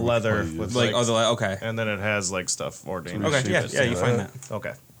like the armor leather before you with Like okay. and then it has like stuff ordained. Okay, yeah, shapes, you find that.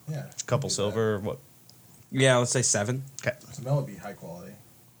 Okay, Yeah. couple do silver. What? Yeah, let's say 7. Okay. That. So metal would be high quality.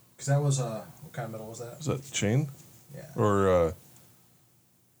 Because that was what kind of metal was that? Is that chain Yeah. or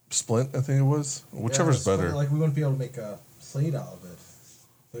splint? I think it was. Whichever's Yeah, better. like we wouldn't be able to make a plate out of it.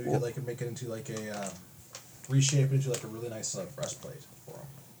 So we could like make it into like a reshape it into like a really nice breastplate for them.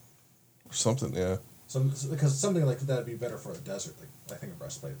 Or something. Yeah. Because something like that would be better for a desert. Like I think a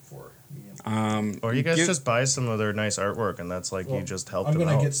breastplate for medium. Or you guys Give- just buy some of their nice artwork, and that's like you Well, just help I'm them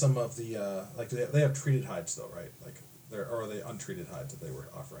gonna out. get some of the like they have treated hides though, right? Like or are they untreated hides that they were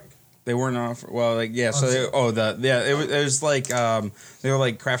offering? They weren't off. Well, like yeah. So they, it was like they were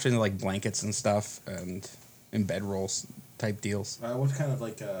like crafted into like blankets and stuff and in bedrolls type deals. What kind of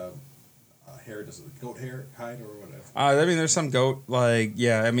like hair does it? Goat hair hide or whatever? I mean, there's some goat like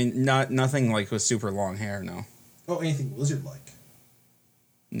yeah. I mean, nothing like with super long hair. No, Oh, anything lizard like.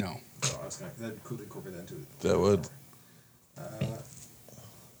 no. Oh, I was gonna, that'd be cool to incorporate that into it. That would.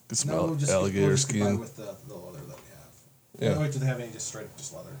 Get some No, we'll alligator we'll just combine skin. with the leather that we have. Yeah. Oh, wait, do they have any just straight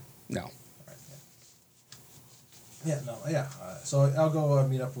just leather? No. Alright, yeah. Yeah, no, yeah. So I'll go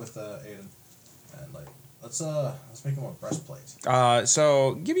meet up with Aiden, and like let's make him a breastplate.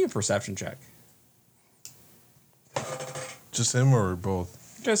 So give me a perception check. Just him or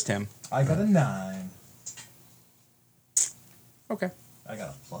both? Just him. I got a 9. Okay. I got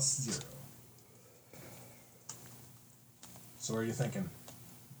a +0. So what are you thinking?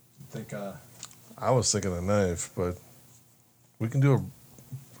 You think I was thinking a knife, but we can do a. no,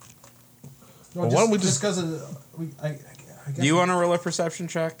 Well, why don't we just- because I guess Do you want to roll a perception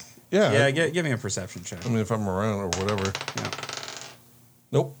check? Yeah. Yeah. Give me a perception check. I mean, if I'm around or whatever. Yeah.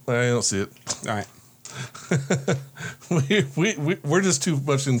 Nope, I don't see it. All right. We're just too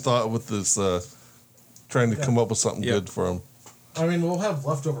much in thought with this, trying to come up with something Yeah. good for them. I mean, we'll have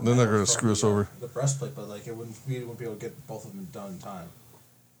leftover. They're not metal gonna from screw us the, over. The breastplate, but like we wouldn't be able to get both of them done in time.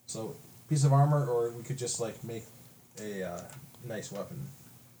 So, piece of armor, or we could just like make a nice weapon.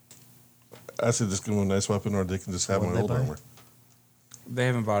 I said just give them a nice weapon, or they can just have What'd my they old buy? armor. They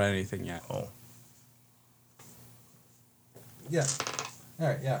haven't bought anything yet. Oh, Yeah. All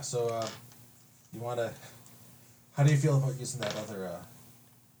right. Yeah. So, you want to? How do you feel about using that other?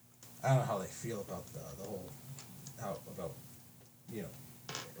 I don't know how they feel about the whole, about,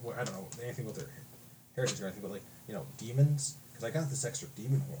 I don't know anything about their heritage or anything, but demons. Because I got this extra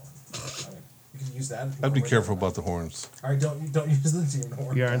demon horn. I mean, you can use that. I'd be careful about the horns. All right, don't use the demon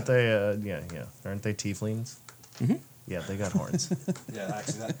horn. Yeah, aren't they? Aren't they tieflings? Mm-hmm. Yeah, they got horns. Yeah,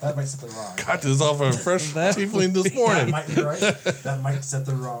 actually, that might set the wrong. Got this off a fresh tiefling this That morning. might be right. That might set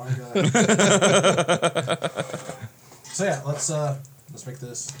the wrong. So yeah, let's make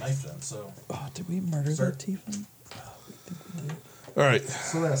this knife then. So. Oh, did we murder Start- that tiefling? All right.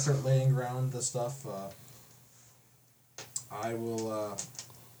 So then I start laying around the stuff. I will.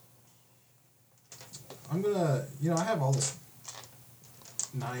 I'm gonna. I have all this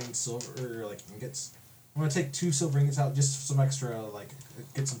 9 silver ingots. I'm gonna take 2 silver ingots out, just some extra,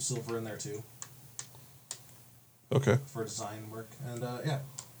 get some silver in there too Okay. for design work, and yeah.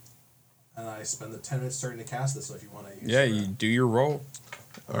 And I spend the 10 minutes starting to cast this. So if you want to use. Yeah, you do your roll.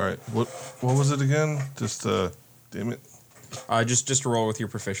 All right. What was it again? Just damn it. Just roll with your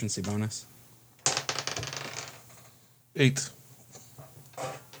proficiency bonus. 8. Not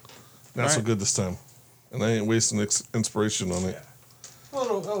so Alright. good this time, and I ain't wasting inspiration on it. Yeah. Well,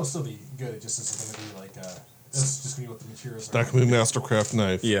 it'll still be good. It just isn't gonna be it's just gonna be what the materials are. Not gonna be Mastercraft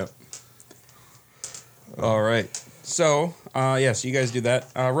knife. Yeah. All right. So, yes, you guys do that.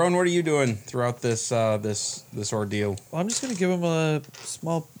 Rowan, what are you doing throughout this ordeal? Well, I'm just going to give him a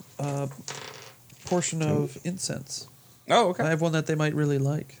small portion of incense. Oh, okay. I have one that they might really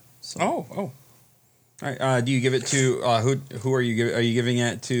like. So. Oh. All right. Do you give it to who are you giving? Are you giving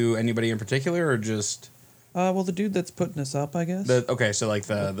it to anybody in particular, or just Well, the dude that's putting us up, I guess. okay? So like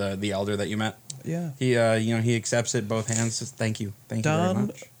the elder that you met. Yeah. He he accepts it both hands. Says, thank you very Don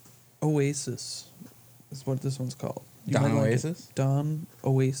much. Oasis is what this one's called. You Don might like it. Oasis? Don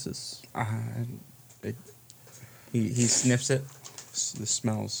Oasis. He sniffs it. This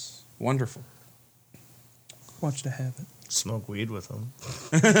smells wonderful. Want you to have it. Smoke weed with them.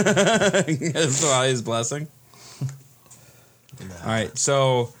 So his blessing. All right,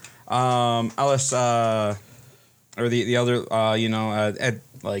 so Alice, or the elder,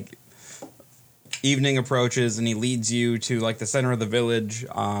 evening approaches and he leads you to the center of the village,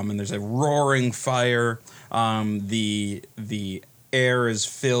 and there's a roaring fire. The air is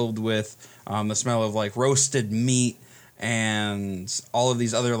filled with the smell of roasted meat and all of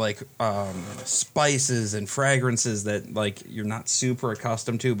these other spices and fragrances that you're not super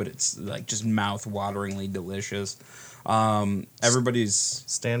accustomed to, but it's just mouth-wateringly delicious. Everybody's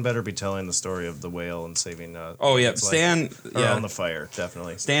Stan better be telling the story of the whale and saving. oh yeah, it's Stan. around the fire,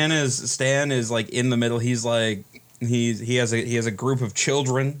 definitely. Stan is in the middle. He's he has a group of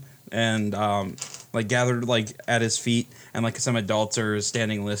children and gathered at his feet, and some adults are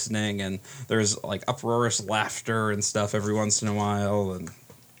standing listening, and there's uproarious laughter and stuff every once in a while. And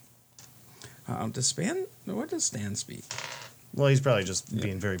what does Stan speak? Well, he's probably just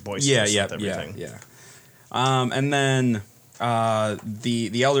being very boisterous with everything. Yeah. And then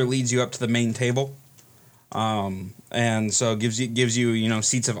the elder leads you up to the main table, and so gives you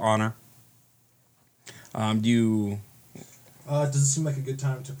seats of honor. Does it seem like a good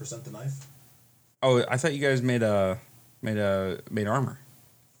time to present the knife? Oh, I thought you guys made armor.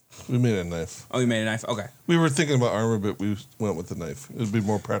 We made a knife. Oh, you made a knife. Okay. We were thinking about armor, but we went with the knife. It would be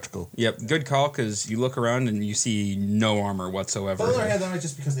more practical. Yep. Good call, because you look around and you see no armor whatsoever. But on the other hand, that might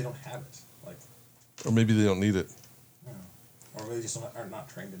just because they don't have it. Or maybe they don't need it. Or maybe just are not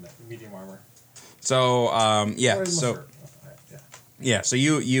trained in medium armor. So yeah. Or So sure. Yeah. yeah. So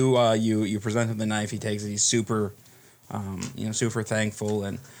you present him the knife. He takes it. He's super, super thankful,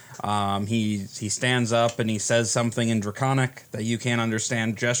 and he stands up and he says something in Draconic that you can't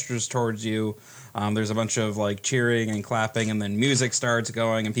understand. Gestures towards you. There's a bunch of cheering and clapping, and then music starts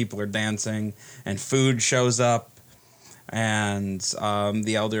going, and people are dancing, and food shows up. And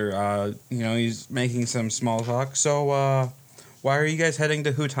the elder, he's making some small talk. So, why are you guys heading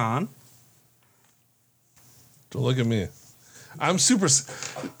to Hutan? Don't look at me. I'm super.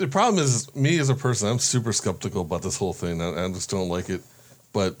 The problem is, me as a person, I'm super skeptical about this whole thing. I just don't like it.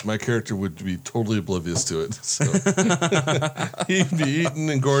 But my character would be totally oblivious to it. So he'd be eating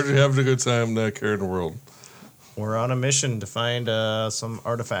and gorging, having a good time, not caring in the world. We're on a mission to find some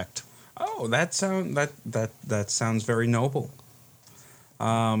artifact. Oh, that sounds very noble.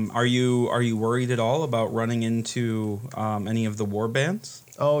 Are you worried at all about running into any of the war bands?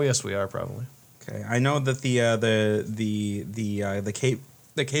 Oh yes, we are probably. Okay, I know that the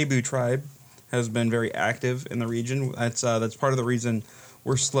Kebu tribe has been very active in the region. That's part of the reason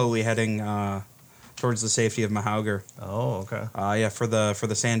we're slowly heading towards the safety of Mahauger. Oh, okay. Yeah, for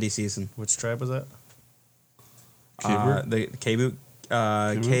the sandy season. Which tribe was that? The Kebu,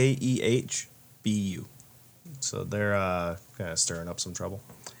 Kehbu. So they're kind of stirring up some trouble.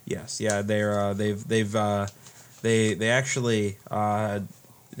 Yes, yeah, they actually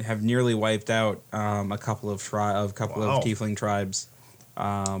have nearly wiped out a couple of Wow. tiefling tribes.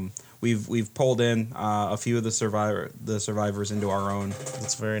 We've pulled in a few of the survivors into our own.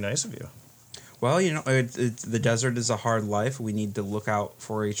 That's very nice of you. Well, you know, the desert is a hard life. We need to look out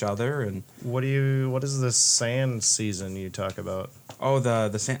for each other. And What is this sand season you talk about? oh,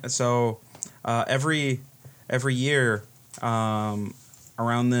 the so every year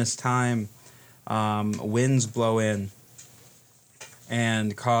around this time, winds blow in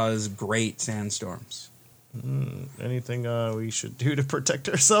and cause great sandstorms. Anything we should do to protect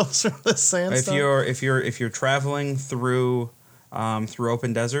ourselves from this sandstorm? If you're traveling through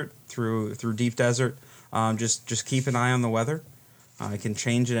open desert, through deep desert, just keep an eye on the weather. It can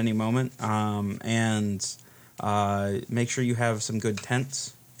change at any moment, and make sure you have some good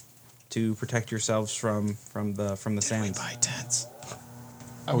tents to protect yourselves from the sands. Buy tents.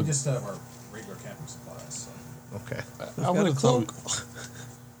 We just have our regular camping supplies. So. Okay. I Got would a have thought, cloak.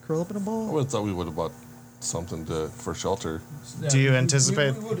 Curl up in a ball. we would have bought something for shelter. Do you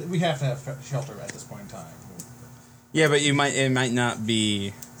anticipate- We have to have shelter at this point in time. Yeah, but it might not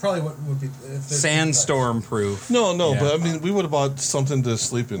be Probably what would be if there's- sandstorm proof. No, Yeah. but I mean, we would have bought something to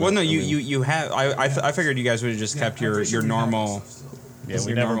sleep in. Well, no, I mean, you have. I figured you guys would have just Yeah, kept I'm your pretty sure we have normal. that stuff still. Yeah, This is we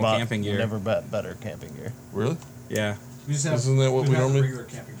your never normal bought camping gear. Never bought better camping gear. Really? Yeah. We just have, Isn't that what we've we had normally- regular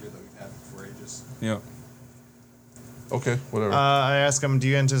camping gear that we've had for ages. Yep. Okay, whatever. I asked him, do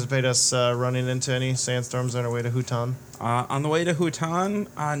you anticipate us running into any sandstorms on our way to Hutan? On the way to Hutan,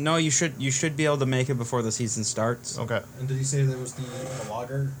 no, you should be able to make it before the season starts. Okay. And did he say there was the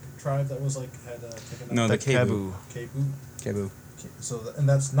logger tribe that was had taken No, out? the The Kebu. Kebu? Kebu. So and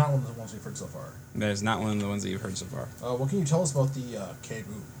that's not one of the ones we've heard so far. That is not one of the ones that you've heard so far. What can you tell us about the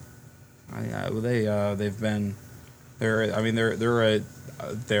Kebu? Well, they've been, they're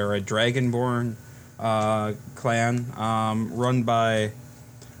a dragonborn clan run by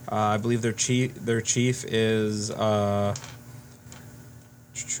I believe their chief is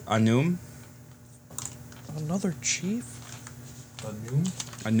Anum. Another chief? The Noom?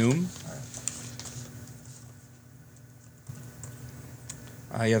 Anum.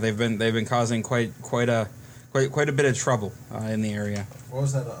 Yeah, they've been causing quite a bit of trouble in the area. What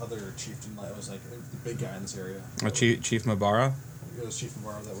was that other chieftain that was like the big guy in this area? Chief Mabara. It was Chief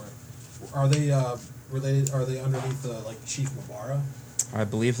Mabara that were. Are they underneath Chief Mabara? I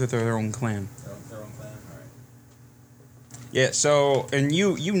believe that they're their own clan. Their own clan. All right. Yeah. So, and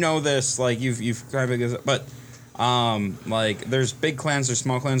you know this, like you've kind of, but there's big clans, there's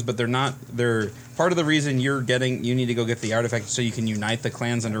small clans, but they're part of the reason you need to go get the artifact so you can unite the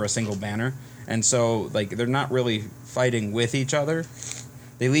clans under a single banner. And so, they're not really fighting with each other.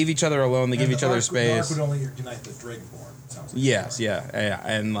 They leave each other alone. They give each other space. The Ark would only unite the Dragonborn. It sounds like. Yes, yeah,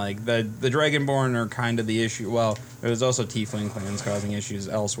 and the Dragonborn are kind of the issue. Well, there's also Tiefling clans causing issues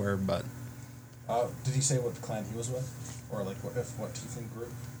elsewhere, but Did he say what clan he was with, or what Tiefling group?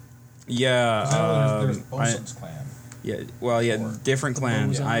 yeah, 'Cause I know there's Bosun's clan. yeah, well, yeah, Or different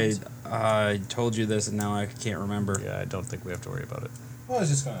clans. Bozons. I told you this, and now I can't remember. Yeah, I don't think we have to worry about it. Well, I was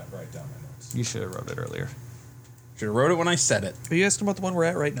just gonna write down my notes. You should have wrote it earlier. Should have wrote it when I said it. Are you asking about the one we're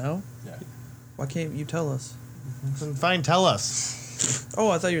at right now? Yeah. Why can't you tell us? Then fine, tell us. Oh,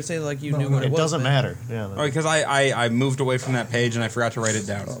 I thought you were saying like you No, knew no, what it It was. doesn't man. matter. Yeah. Oh, because I moved away from that page and I forgot to write it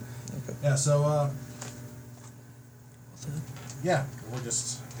down. Yeah. So. Yeah, we're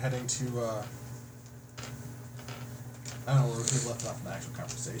just heading to. I don't know where we left off in the actual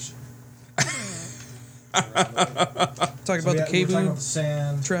conversation. Talking about the we were talking about Kebu the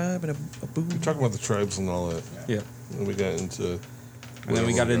sand. tribe and a boom. We're talking about the tribes and all that. Yeah, And we got into. and then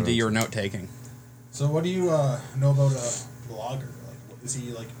we got into your note taking. So what do you know about the logger? Is he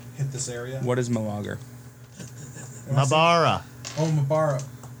hit this area? What is Malagar? Mabara. Oh, Mabara.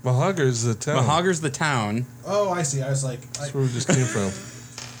 Mahagar is the town. Mahagar's the town. Oh, I see. I was That's where we just came from.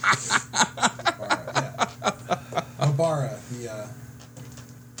 Mabara, yeah. Mabara,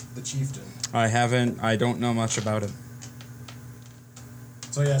 the chieftain. I don't know much about him.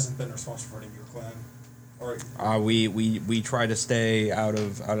 So he hasn't been responsible for any of your clan, or We try to stay out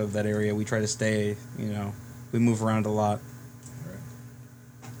of that area. We try to stay, we move around a lot. right.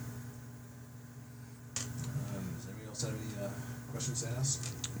 Does anybody else have any questions to ask?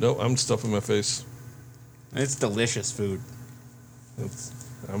 No, I'm stuffing my face. It's delicious food.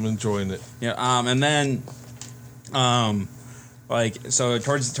 I'm enjoying it. Yeah. And then, so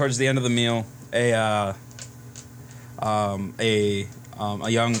towards the end of the meal, a young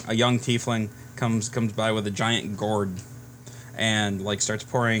tiefling comes by with a giant gourd, and like starts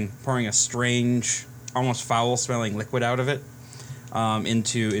pouring a strange, almost foul smelling liquid out of it,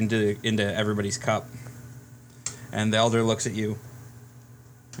 into everybody's cup. And the elder looks at you,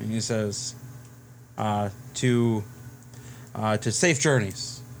 and he says, "To safe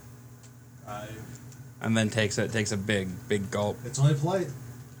journeys." And then takes a big gulp. It's only polite.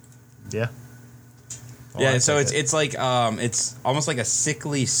 Yeah. Yeah, so it's like it's almost like a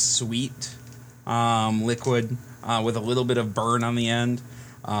sickly sweet liquid with a little bit of burn on the end.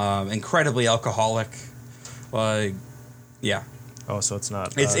 Incredibly alcoholic. Like, yeah. Oh, so it's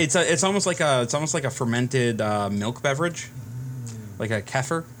not. It's almost like a fermented milk beverage, like a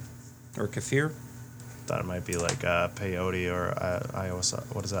kefir or kefir. Thought it might be like peyote or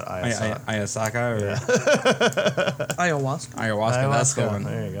ayahuasca. What is that? Ayasaka or Ayahuasca. ayahuasca. That's the one.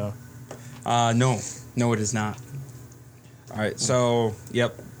 There you go. No, it is not. All right, so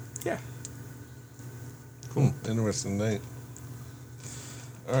yep, yeah. Cool. Interesting night.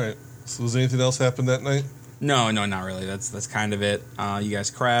 All right. So does anything else happen that night? No, not really. That's kind of it. You guys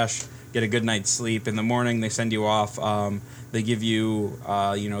crash, get a good night's sleep. In the morning, they send you off. They give you,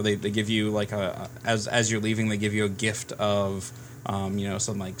 they give you like as you're leaving, they give you a gift of,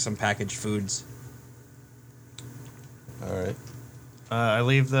 some packaged foods. All right. I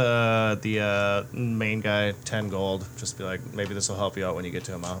leave the main guy 10 gold. Just be like, maybe this will help you out when you get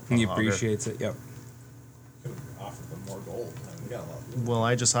to him out. He appreciates it. Yep. Could have offered them more gold. I mean, we got a lot of gold. Well,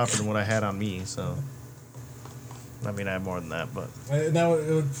 I just offered him what I had on me, so. I mean, I have more than that, but. Now it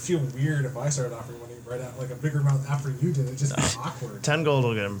would feel weird if I started offering money right out, like a bigger amount after you did it. Just awkward. 10 gold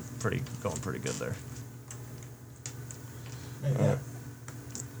will get him going pretty good there. Hey, All yeah.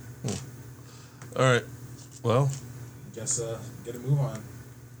 right. All right. Well, Guess get a move on.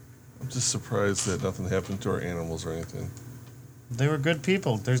 I'm just surprised that nothing happened to our animals or anything. They were good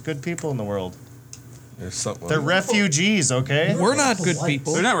people. There's good people in the world. There's something. They're refugees, okay? We're not good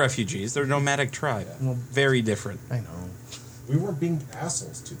people. They're not refugees. They're a nomadic tribe. Yeah. Very different. I know. We weren't being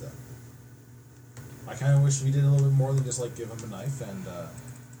assholes to them. I kind of wish we did a little bit more than just like give them a knife and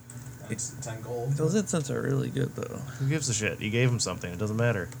 10 gold. Those incense are really good, though. Who gives a shit? You gave him something. It doesn't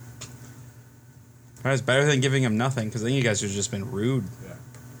matter. That's better than giving him nothing, because then you guys have just been rude. Yeah.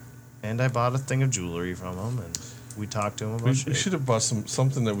 And I bought a thing of jewelry from him, and we talked to him about We shit. should have bought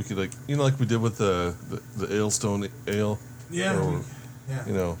something that we could like we did with the Ailstone ale. Yeah. Or,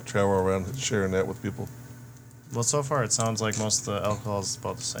 Yeah. travel around sharing that with people. Well, so far it sounds like most of the alcohol is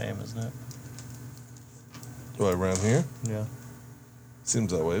about the same, isn't it? Well, around here Yeah.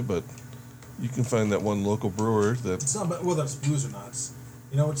 seems that way, but you can find that one local brewer that It's not about whether it's booze or not. It's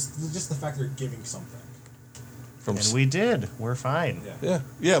just the fact they're giving something. from. And we did. We're fine. Yeah,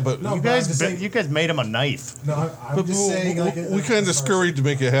 but No, You but I'm guys, just saying- you guys made him a knife. No, I'm but just saying. Like, we kind of scurried to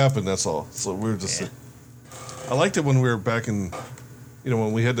make it happen. That's all. So we were just. Yeah. I liked it when we were back in,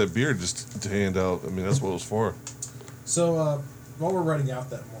 when we had that beer just to hand out. I mean, that's what it was for. So while we're riding out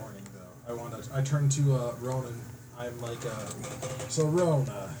that morning, though, I turned to Roan and I'm like, so Roan,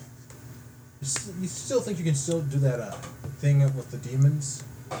 you still think you can still do that thing with the demons?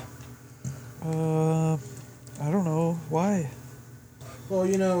 I don't know why. Well,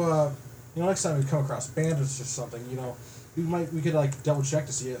 next time we come across bandits or something, we could like double check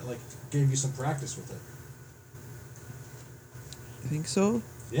to see it, like gave you some practice with it. You think so?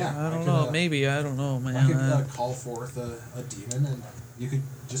 Yeah, I don't could, know. Maybe I don't know, man. I could call forth a demon, and you could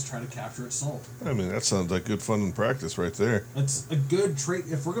just try to capture its soul. I mean, that sounds like good fun and practice right there. It's a good trait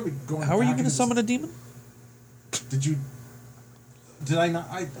if we're gonna be going. How are you back going to into summon a demon? Did I not?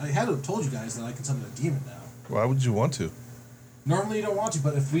 I had to have told you guys that I can summon a demon now. Why would you want to? Normally you don't want to,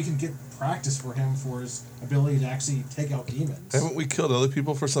 but if we can get practice for him for his ability to actually take out demons. Haven't we killed other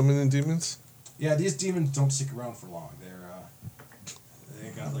people for summoning demons? Yeah, these demons don't stick around for long. They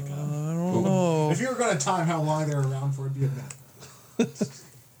got like I a. don't know. If you were going to time how long they're around for, it'd be a minute.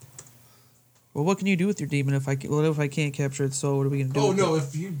 Well, what can you do with your demon if I can't capture it? So what are we going to do? Oh with no! it?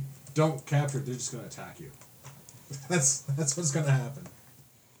 If you don't capture it, they're just going to attack you. That's what's going to happen.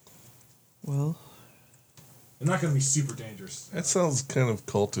 Well, They're not going to be super dangerous. That sounds kind of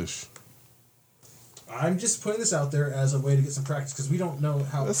cultish. I'm just putting this out there as a way to get some practice because we don't know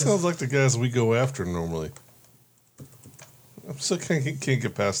how. That sounds like the guys we go after normally. I still can't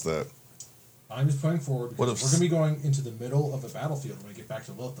get past that. I'm just putting forward What because if- we're going to be going into the middle of a battlefield when we get back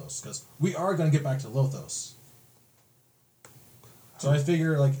to Lothos because we are going to get back to Lothos. So I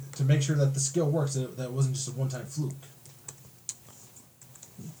figure, like, to make sure that the skill works, that wasn't just a one-time fluke.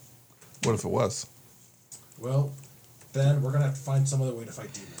 What if it was? Well, then we're going to have to find some other way to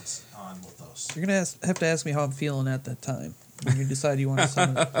fight demons. on with those. You're gonna have to ask me how I'm feeling at that time when you decide you want to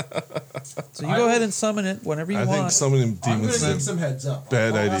summon it. So you go ahead and summon it whenever you I want. think summoning I'm going demons to give is some heads up.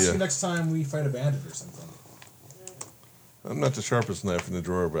 bad I'll ask idea. you next time we fight a bandit or something. I'm not the sharpest knife in the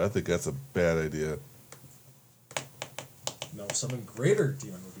drawer, but I think that's a bad idea. No, summon greater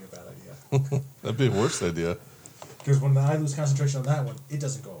demon would be a bad idea. That'd be a worse idea. Because when I lose concentration on that one, it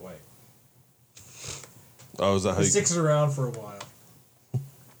doesn't go away. Oh, is that how It you... sticks around for a while.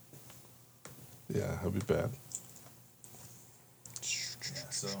 Yeah, that'd be bad. Yeah,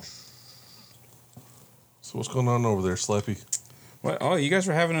 so So what's going on over there, Slappy? What? Oh, you guys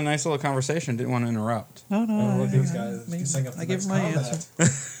were having a nice little conversation. Didn't want to interrupt. No, look at these I, guys. I, Setting up the I gave next my combat. answer.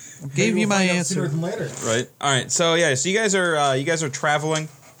 Gave Maybe you we'll my find out sooner answer. than later. Right. All right. So yeah. So you guys are traveling,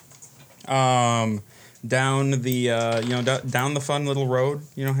 down the down the fun little road.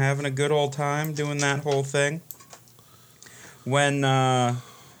 You know, having a good old time doing that whole thing. When and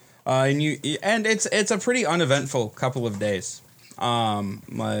it's a pretty uneventful couple of days. Day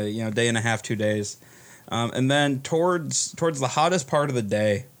and a half, 2 days, and then towards the hottest part of the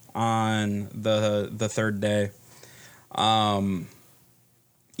day on the third day,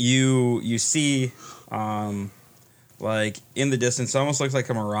 you see like in the distance, it almost looks like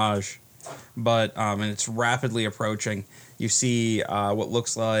a mirage, but and it's rapidly approaching. You see what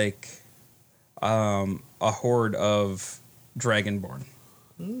looks like a horde of dragonborn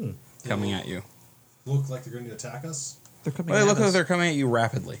coming at you. Look like they're going to attack us. They're coming Well, they at look like us. they're coming at you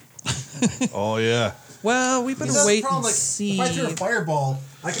rapidly. Oh, yeah. Well, we better That's the wait problem, and like, see. If I threw a fireball,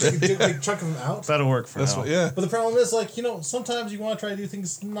 I could take a big chunk of them out. That'll work for That's now. what, yeah. But the problem is, like, sometimes you want to try to do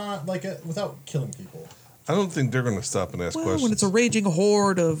things not like it without killing people. I don't think they're going to stop and ask Well, questions. when it's a raging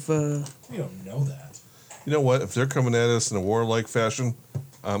horde of... You don't know that. You know what? If they're coming at us in a warlike fashion,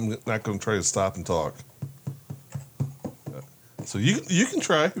 I'm not going to try to stop and talk. So you can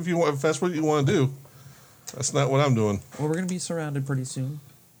try if you want. If that's what you want to do. That's not what I'm doing. well, we're going to be surrounded pretty soon.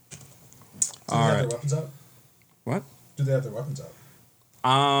 Do they All have right. their weapons out? What? Do they have their weapons out?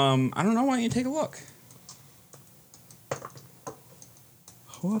 I don't know. Why don't you take a look?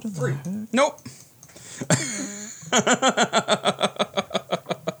 What in Three. the heck? Nope.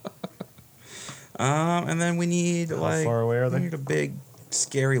 And then we need How far away are they? We need a big,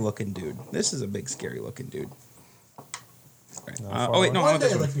 scary looking dude. This is a big, scary looking dude. Right. How Oh wait, no, I One want day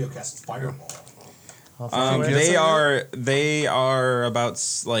this I'd one. like to be able to cast fireball. How far away is They are about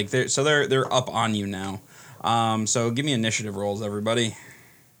they're up on you now. So give me initiative rolls, everybody.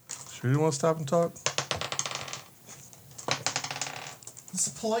 Sure, you want to stop and talk? It's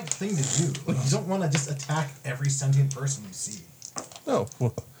a polite thing to do. Like, you don't want to just attack every sentient person you see. No.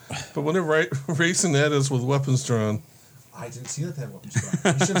 But when they're racing at us with weapons drawn, I didn't see that they had weapons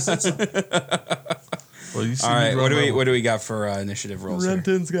drawn. You should have said something. well, you see. All right, me draw my- what do we got for initiative rolls here?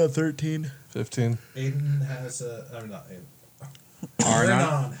 Renton's got 13. 15. Aiden has a... I mean, not Aiden. Arnon?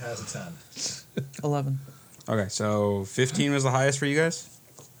 Renan has a 10. 11. Okay, so 15 was the highest for you guys.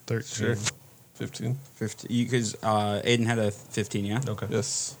 13. Sure. 15. 15, because Aiden had a 15, yeah. Okay.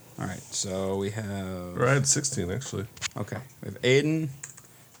 Yes. All right, so we have Or I had 16 actually. okay, we have Aiden,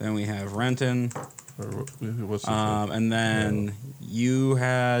 then we have Renton, Or what's this one? and then you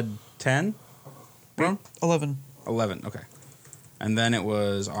had 10, 11. 11, okay, and then it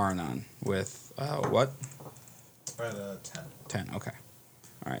was Arnon with what? I had a 10. 10, okay.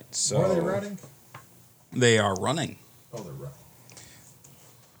 All right, so What are they routing? They are running. Oh, they're running.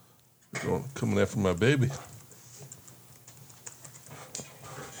 Coming after my baby.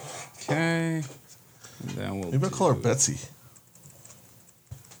 Okay, and then we'll Maybe I'll call her do- Betsy.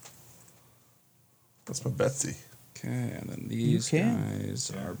 That's my Betsy. Okay, and then these can.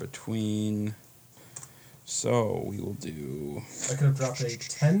 guys are between. So we will do. I could have dropped a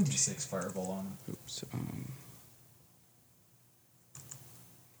 10d6 fireball on them. Oops.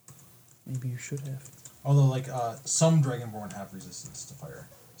 Maybe you should have. Although, like, some Dragonborn have resistance to fire.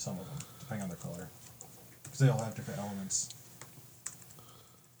 Some of them, depending on their color. Because they all have different elements.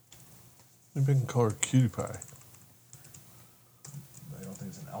 Maybe I can call her Cutie Pie. I don't think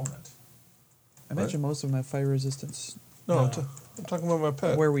it's an element. I imagine most of them have fire resistance No, No. I'm talking about my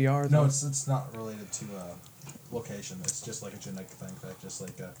pet. where we are. No, though. it's not related to location. It's just like a genetic thing. That just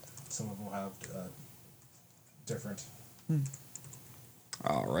like some of them have different.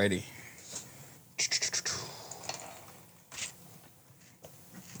 Alrighty.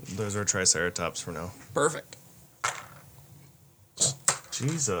 Those are Triceratops for now. Perfect.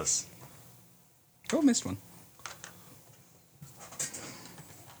 Jesus. Oh, missed one.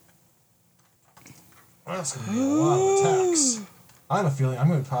 That's going to be a lot of attacks. I have a feeling I'm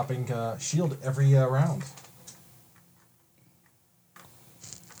going to be popping shield every round.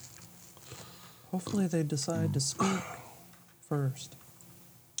 Hopefully they decide to speak first.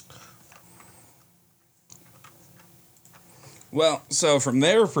 Well, so from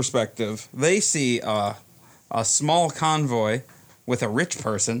their perspective, they see a small convoy with a rich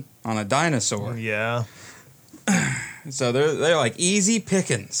person on a dinosaur. Yeah. So they're like easy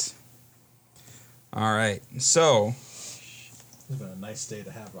pickings. All right. So It's been a nice day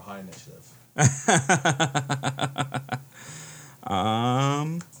to have a high initiative.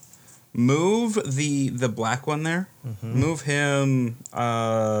 move the black one there. Move him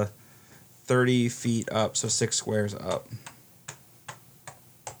 30 feet up, so 6 squares up.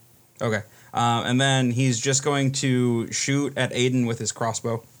 Okay. And then he's just going to shoot at Aiden with his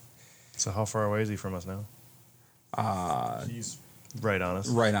crossbow. So how far away is he from us now? He's Right on us.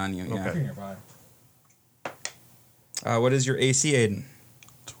 Right on you. Yeah. pretty nearby. What is your AC, Aiden?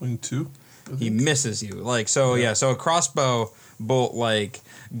 22. He misses you. Like so, yeah. So a crossbow bolt like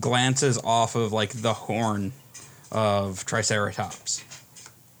glances off of like the horn of Triceratops.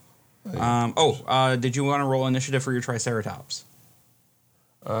 Did you want to roll initiative for your Triceratops?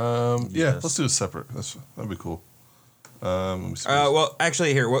 Yeah, Yes. let's do it separate. That'd be cool. Let me see. Well,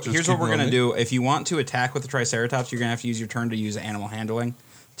 actually, Just here's keep what we're it on gonna me? do. If you want to attack with the Triceratops, you're gonna have to use your turn to use animal handling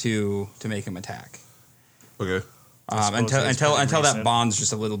to make him attack. Okay. suppose Until that's until pretty until that recent. bond's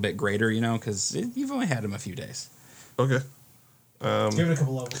just a little bit greater, you know, because you've only had him a few days. Okay. Give it a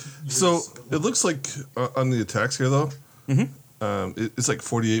couple levels. So it looks like on the attacks here, though, it's like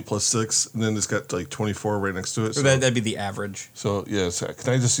 48 plus 6, and then it's got like 24 right next to it. So So, that'd be the average. so yeah,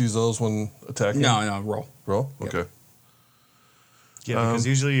 can I just use those when attacking? No, roll. Roll? Yep. Okay. Yeah, because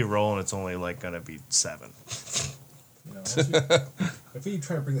usually you roll and it's only like gonna be 7. You know, if we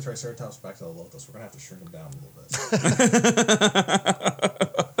try to bring the Triceratops back to the Lotus, we're gonna have to shrink him down a little bit.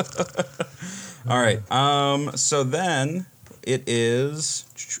 All right. So then it is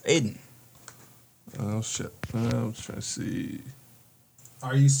Aiden. Oh, shit. I'm trying to see.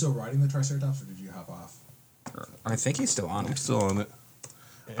 Are you still riding the Triceratops, or did you hop off? I think he's still on I'm it. still on it.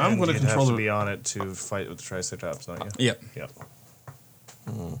 I'm And gonna you'd control have to the- be on it to fight with the Triceratops, don't you? Yep. Yep.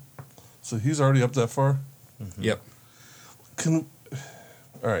 So he's already up that far? Yep. All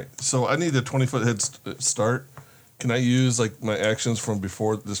right. So I need a 20-foot head start. Can I use like my actions from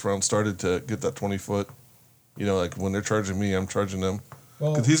before this round started to get that 20-foot? You know, like when they're charging me, I'm charging them.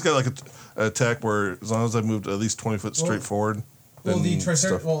 Well, Because he's got like an attack where as long as I moved at least 20 foot straight Well- forward. well, then the stuff-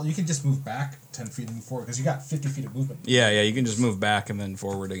 Triceratops. Well, you can just move back 10 feet and move forward because you got 50 feet of movement. Yeah. You can just move back and then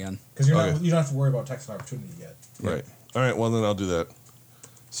forward again. Because you Okay. don't have to worry about attacks of opportunity yet. Right. All right. Well, then I'll do that.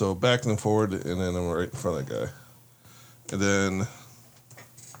 So back and then forward, and then I'm right in front of that guy. And then.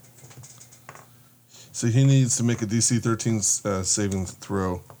 So he needs to make a DC 13 saving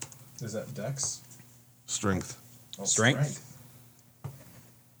throw. Is that Dex? Strength. Oh, Strength?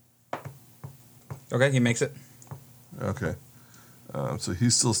 Okay, he makes it. Okay. So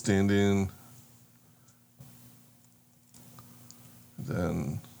he's still standing.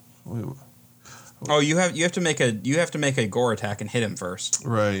 Then. Wait, Oh, you have to make a gore attack and hit him first.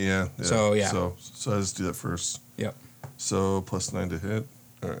 right. Yeah. So, yeah. So I just do that first. Yep. So plus 9 to hit.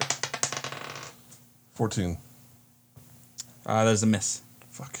 All right. 14. There's a miss.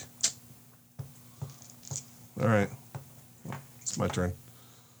 Fuck. All right. It's my turn.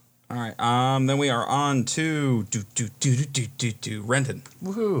 All right. Then we are on to Renton.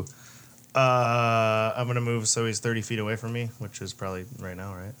 Woohoo! I'm gonna move so he's 30 feet away from me, which is probably right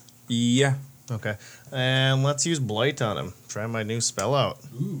now, right? Yeah. Okay. And let's use Blight on him. Try my new spell out.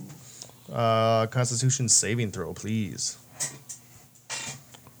 Ooh. Constitution saving throw, please.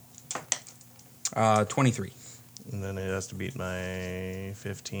 23. And then it has to beat my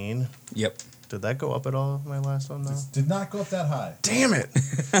 15. Yep. Did that go up at all, my last one, though? Did not go up that high. Damn it!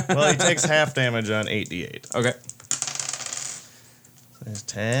 Well, he takes half damage on 8d8. Okay. There's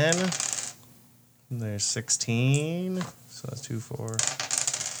 10. There's 16. So that's 2, 4.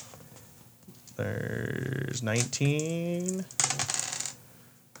 There's 19.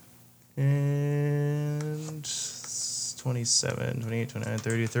 And 27, 28, 29,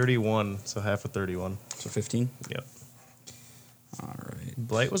 30, 31. So half of 31. So 15. Yep. All right.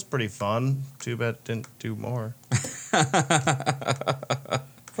 Blight was pretty fun. Too bad it didn't do more.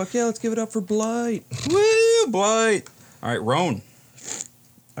 Fuck yeah, let's give it up for Blight. Woo, Blight. All right, Roan.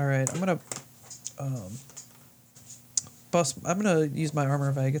 All right, I'm gonna I'm gonna use my armor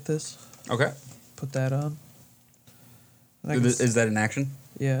of Agathis. Okay. Put that on. And I can Is that an action?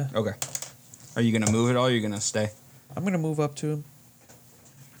 yeah, Okay. Are you gonna move at all? Or are you gonna stay? I'm gonna move up to him.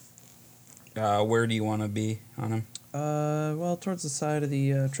 Where do you want to be on him? Well, towards the side of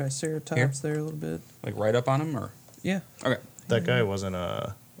the Triceratops Here? there a little bit. Like right up on him, or Yeah. okay? That guy wasn't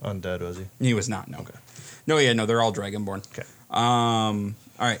a Undead, was he? He was not. No. Okay. No. Yeah. No. They're all Dragonborn. Okay. All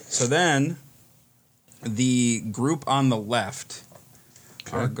right. So then, the group on the left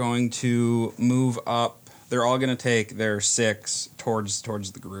are going to move up. They're all going to take their 6 towards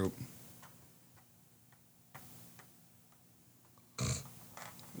the group.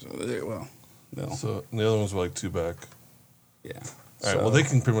 So they'll. So the other ones were like 2 back. Yeah. All right. Well, they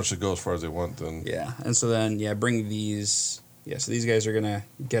can pretty much go as far as they want then. Yeah, and so then bring these. Yeah, so these guys are gonna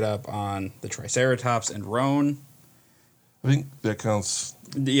get up on the Triceratops and Roan. I think that counts.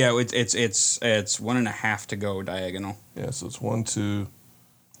 Yeah, it's 1.5 to go diagonal. Yeah, so it's 1, 2,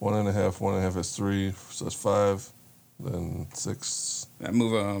 1.5. 1.5 is 3, so that's 5. Then 6.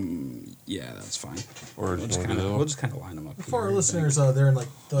 Move them. Yeah, that's fine. Or We'll just kind of line them up. For our here, listeners, they're in like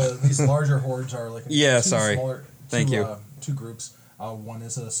these larger hordes are like sorry. Thank you. 2 groups. One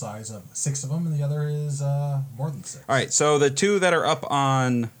is a size of 6 of them, and the other is more than 6. All right, so the 2 that are up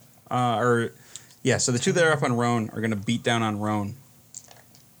on, so the 2 that are up on Roan are gonna beat down on Roan.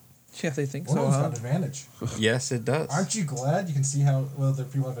 Yeah, they think One so, of them's huh? got advantage. Yes, it does. Aren't you glad you can see how other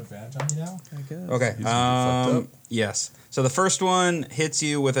people have advantage on you now? I guess. Okay. He's gonna be fucked up. Yes. So the first one hits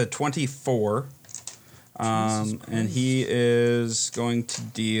you with a 24, and he is going to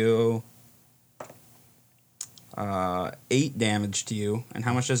deal 8 damage to you. And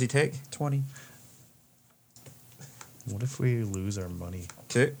how much does he take? 20. What if we lose our money?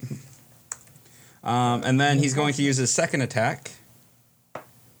 Okay. And then he's going to use his second attack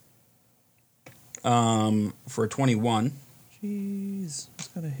for 21 Jeez, it's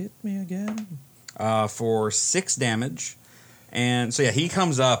gonna hit me again. for 6 damage. And so he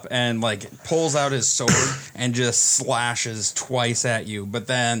comes up and like pulls out his sword and just slashes twice at you, but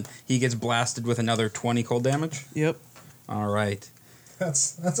then he gets blasted with another 20 cold damage. Yep. All right.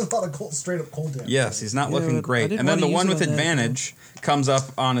 That's a lot of straight up cold damage. Yes, he's not Yeah, looking I great. didn't And then the wanna one use with it on that, advantage comes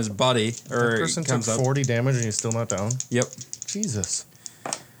up on his buddy, That or person took comes up. 40 damage and he's still not down? Yep. Jesus.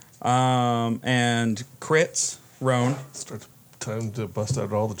 And crits Roan. Start time to bust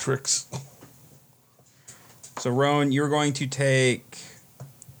out all the tricks. So Roan, you're going to take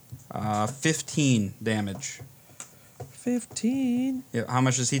 15 damage. 15. Yeah. How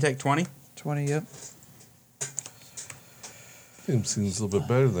much does he take? 20. 20, yep. It seems a little bit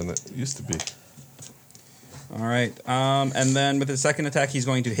better than it used to be. All right. And then with his second attack, he's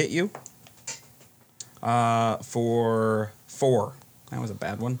going to hit you for 4. That was a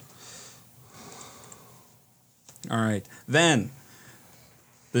bad one. All right. Then,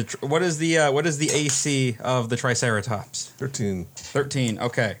 what is the AC of the Triceratops? 13. 13.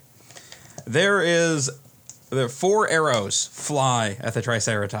 Okay. There 4 arrows fly at the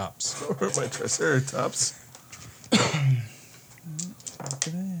Triceratops. Where are my Triceratops?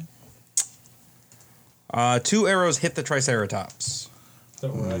 Fucking 2 arrows hit the Triceratops.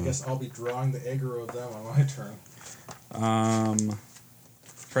 Don't worry, I guess I'll be drawing the aggro of them on my turn.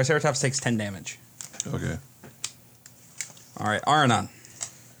 Triceratops takes 10 damage. Okay. All right, Aranon.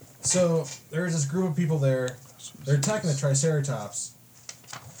 So there's this group of people there. They're attacking the Triceratops,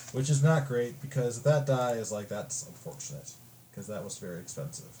 which is not great because that die is like, that's unfortunate because that was very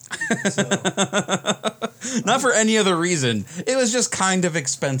expensive. So, Not for any other reason. It was just kind of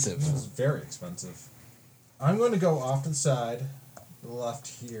expensive. it was very expensive. I'm going to go off to the side, to the left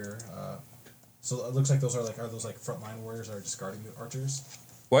here. So it looks like those are those frontline warriors that are just guarding the archers?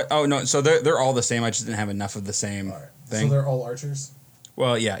 What? Oh no! So they're all the same. I just didn't have enough of the same All right. thing. So they're all archers?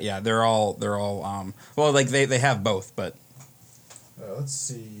 Well, yeah. They're all. Well, like they have both, but Let's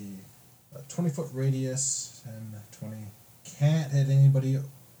see. 20-foot radius, 10, 20. Can't hit anybody.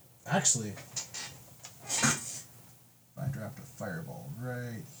 Actually, if I dropped a fireball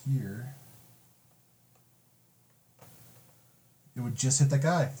right here, it would just hit that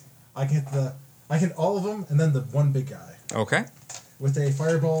guy. I can hit all of them, and then the one big guy. okay. With a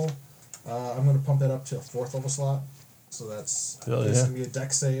fireball, I'm going to pump that up to a 4th level slot. So that's Hell going yeah. to be a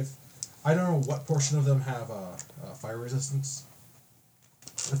dex save. I don't know what portion of them have fire resistance.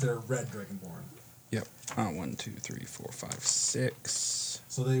 If they're red Dragonborn. Yep. 1, 2, 3, 4, 5, 6.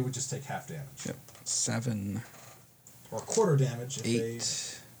 So they would just take half damage. Yep. 7, Or quarter damage if 8, they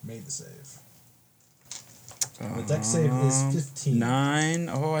made the save. The dex save is 15. 9.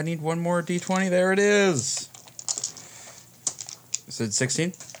 Oh, I need one more d20. There it is. Is it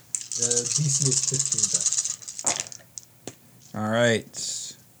 16? DC is 15 dex. All right.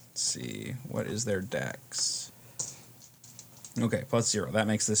 Let's see. What is their dex? Okay, +0. That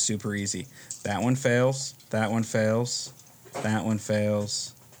makes this super easy. That one fails. That one fails. That one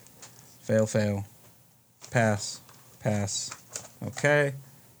fails. Fail, fail. Pass. Pass. Okay.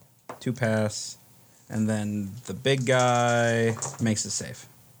 2 pass. And then the big guy makes a save.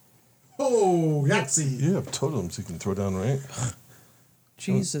 Oh, Yahtzee! You have totems you can throw down, right?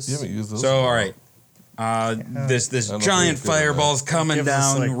 Jesus. You haven't used those. So, all right. This I don't know if giant we're good at fireball's coming Gives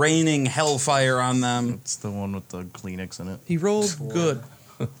us, down, like- raining hellfire on them. It's the one with the Kleenex in it. He rolled good.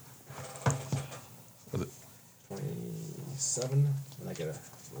 27, and I get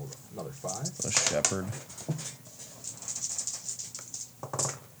roll another 5. The shepherd.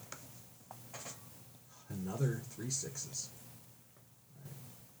 Another 3 6s.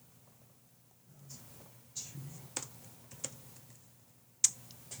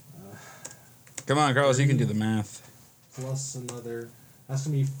 Come on, Carlos, you can do the math. Plus another. That's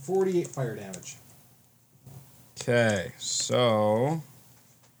going to be 48 fire damage. Okay, so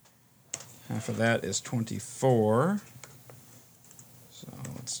half of that is 24. So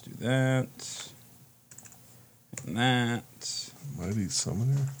let's do that. And that. Mighty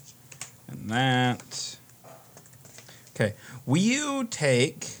Summoner. And that. Okay. Will you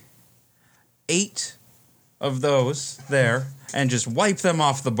take 8 of those there and just wipe them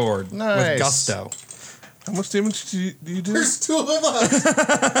off the board Nice. with gusto? How much damage do you do? There's 2 of them left! Did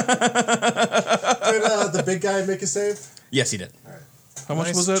the big guy make a save? Yes, he did. Alright. How much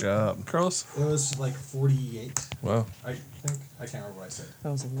Nice was that, job. Carlos? It was like 48. Wow, I think. I can't remember what I said.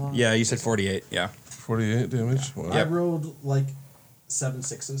 That was a lot. Yeah, you said 48. Yeah. 48 damage. Wow. I rolled like 7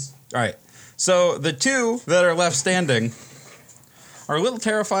 6s. All right. So the 2 that are left standing are a little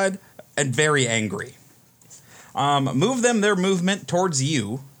terrified and very angry. Move them their movement towards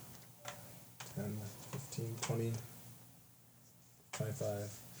you. 10, 15, 20, 25.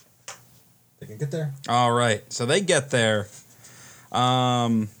 They can get there. All right. So they get there.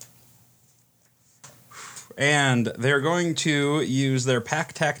 And they're going to use their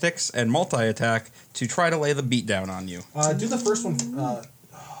pack tactics and multi-attack to try to lay the beat down on you. Do the first one.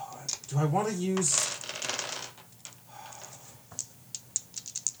 Do I want to use...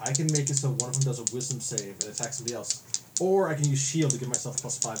 I can make it so one of them does a wisdom save and attacks somebody else. Or I can use shield to give myself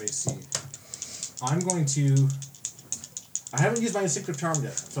plus 5 AC. I'm going to... I haven't used my instinctive charm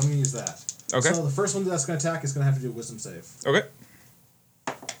yet, so I'm going to use that. Okay. So the first one that's going to attack is going to have to do a wisdom save. Okay.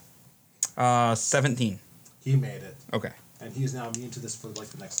 17. He made it. Okay. And he is now immune to this for like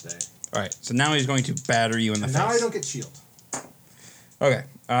the next day. All right. So now he's going to batter you in the And face. now I don't get shield. Okay.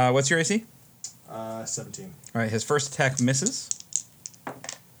 What's your AC? 17. All right. His first attack misses.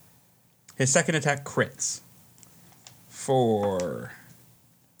 His second attack crits for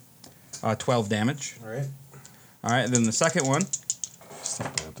 12 damage. Alright. All right. And then the second one It's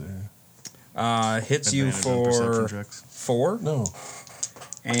not bad there. hits you Advantage on perception for checks. 4 No.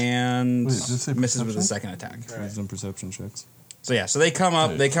 and Wait, did it say misses with a perception? second attack. Alright. Wisdom perception checks. So yeah, so they come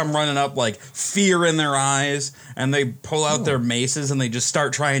up, they come running up like fear in their eyes, and they pull out their maces and they just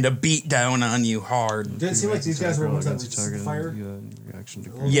start trying to beat down on you hard. Did it seem like these guys were ones that Against resisted target, fire? reaction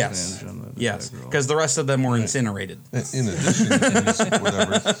to Yes, advantage on the yes, attack roll. because the rest of them were incinerated. In addition, you can use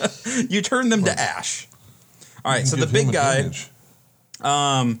whatever. You turn them to ash. All right, You so can the give big him guy advantage.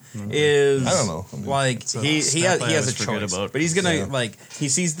 is I don't know. I mean, like it's a he step I has a always forget choice, about. but he's gonna Yeah. like he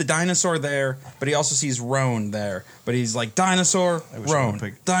sees the dinosaur there, but he also sees Roan there, but he's like dinosaur I wish I Roan, would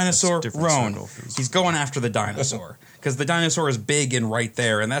pick dinosaur a different Roan. circle for this. He's going after the dinosaur because the dinosaur is big and right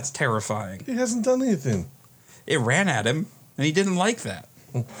there, and that's terrifying. He hasn't done anything. It ran at him, and he didn't like that.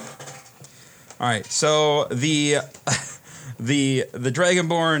 All right, so the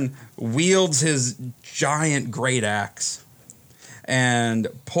Dragonborn wields his giant great axe and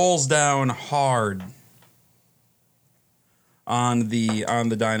pulls down hard on the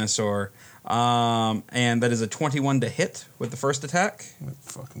dinosaur, and that is a 21 to hit with the first attack. That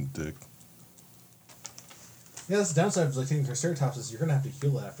fucking dick. Yeah, that's the downside of like taking Triceratops is you're going to have to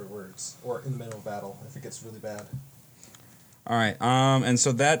heal it afterwards. Or in the middle of battle if it gets really bad. All right, and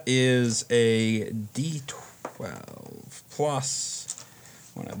so that is a D12 plus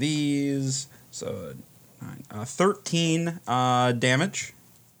one of these, so 13 damage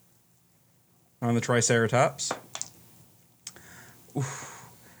on the Triceratops. Oof.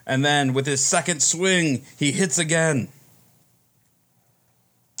 And then with his second swing, he hits again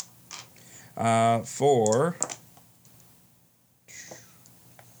for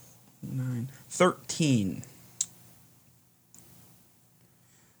 13.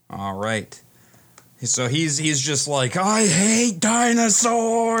 All right. So he's just like, I hate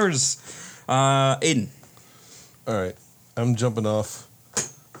dinosaurs. Aiden. All right. I'm jumping off,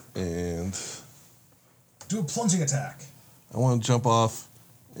 and Do a plunging attack. I want to jump off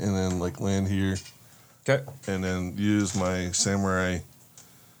and then like land here Okay. and then use my samurai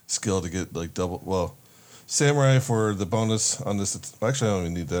skill to get like double. Well, samurai for the bonus on this. Actually, I don't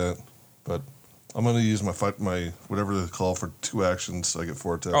even need that, but I'm gonna use my whatever they call for 2 actions, so I get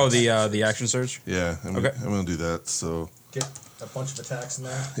 4 attacks. Oh, the action surge. Yeah, Okay. I'm gonna do that. So Get a bunch of attacks in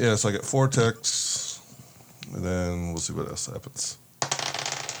there. yeah, so I get 4 attacks, and then we'll see what else happens.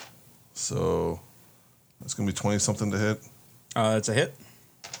 So it's gonna be 20 something to hit. It's a hit.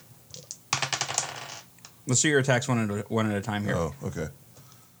 Let's do your attacks one at a time here. Oh, okay.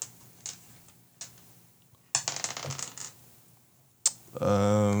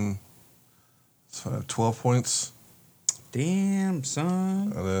 So I have 12 points, Damn,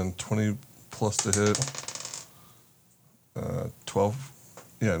 son. and then 20 plus to hit. 12.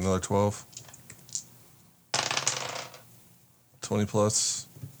 Yeah, another 12. 20 plus.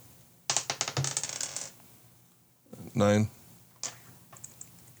 9.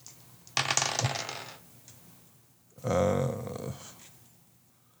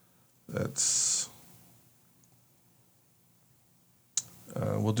 That's.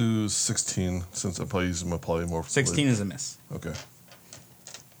 We'll do 16 since I'm probably using my polymorph. 16 is a miss. Okay.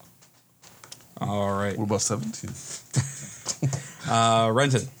 All right. What about 17?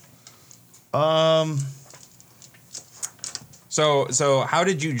 Renton. Um, So how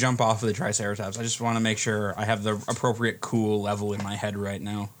did you jump off of the Triceratops? I just want to make sure I have the appropriate cool level in my head right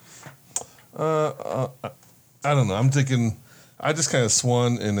now. I don't know. I'm thinking I just kind of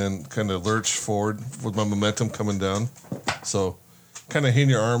swung and then kind of lurched forward with my momentum coming down. So kind of hang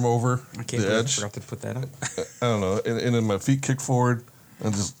your arm over I can't the believe I edge. forgot to put that up. I don't know. And then my feet kicked forward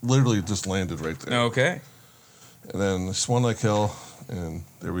and just literally just landed right there. Okay. And then swung like hell, and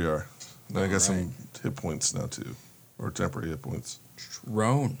there we are. Now I got All some hit points now too, or temporary hit points.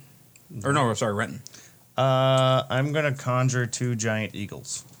 Roan. Or no, sorry, Renton. I'm gonna conjure 2 giant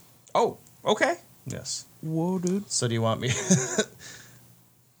eagles. Oh, okay. Yes. Whoa, dude. So do you want me?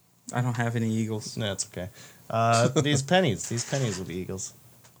 I don't have any eagles. No, it's okay. These pennies will be eagles.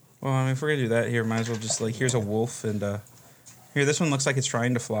 Well, I mean, if we're gonna do that here, might as well just here's a wolf and here, this one looks like it's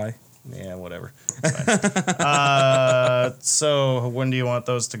trying to fly. Yeah, whatever. It's fine. So when do you want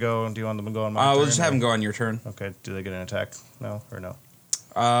those to go? Do you want them to go on my turn? We'll just have or- them go on your turn. Okay. Do they get an attack? No or no?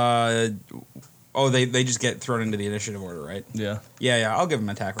 They just get thrown into the initiative order, right? Yeah. Yeah. I'll give them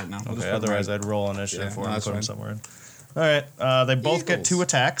an attack right now. We'll just Okay. put them Otherwise, right- I'd roll initiative Yeah, for no, them and that's put them fine. somewhere in. All right. They both get Eagles. 2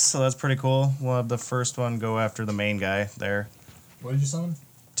 attacks, so that's pretty cool. We'll have the first one go after the main guy there. What did you summon?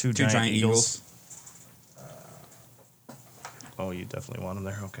 2 2 giant eagles. Oh, you definitely want him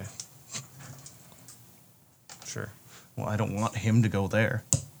there. Okay. Sure. Well, I don't want him to go there.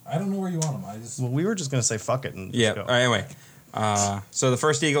 I don't know where you want them. I just. Well, we were just gonna say fuck it and Yeah. just go. All right, anyway, so the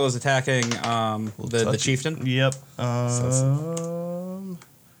first eagle is attacking the touchy. chieftain. Yep.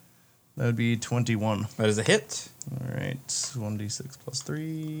 That would be 21. That is a hit. All right. 1d6 plus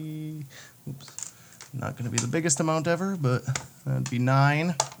 3. Oops. Not going to be the biggest amount ever, but that'd be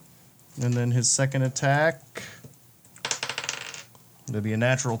 9. And then his second attack. That'd be a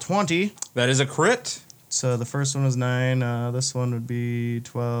natural 20. That is a crit. So the first one was 9. This one would be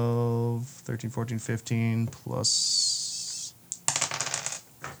 12, 13, 14, 15, plus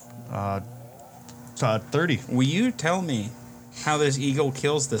 30. Will you tell me how this eagle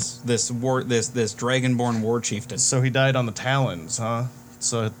kills this dragonborn war chieftain? So he died on the talons, huh?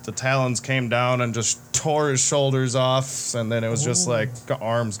 So the talons came down and just tore his shoulders off, and then it was just like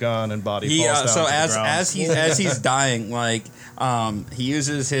arms gone and body He falls down so to the ground. as he's dying, he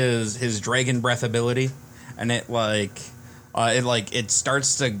uses his dragon breath ability, and it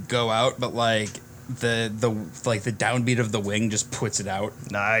starts to go out, but the downbeat of the wing just puts it out.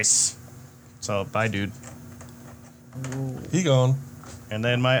 Nice. So bye, dude. He gone. And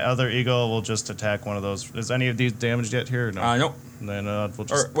then my other eagle will just attack one of those. Is any of these damaged yet here? Or no. Nope. And then we'll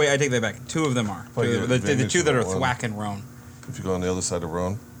just. Or wait, I take that back. 2 of them are. Probably The get the advantage two that are on one. thwack and roan. If you go on the other side of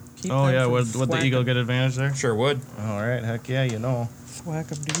Roan. Keep Oh them yeah, from would the thwacking- eagle get advantage there? Sure would. All right, heck yeah, you know.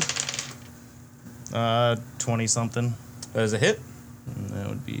 Thwack 'em, dude. 20 something. That is a hit. And that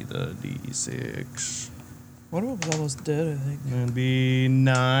would be the D6. One of them was almost dead, I think. That'd be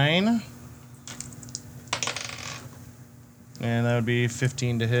 9. And that would be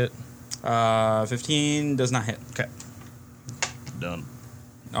 15 to hit. 15 does not hit. Okay. Done.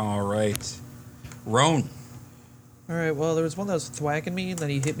 All right. Roan. All right, well, there was one that was thwacking me, and then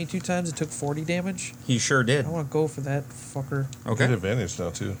he hit me 2 times. It took 40 damage. He sure did. I want to go for that fucker. Get Okay. advantage now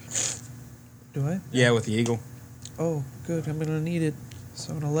too. Do I? Yeah, with the eagle. Oh, good. I'm going to need it.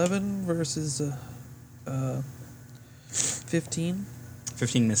 So an 11 versus 15.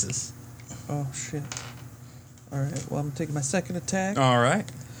 15 misses. Oh, shit. All right, well, I'm taking my second attack. All right.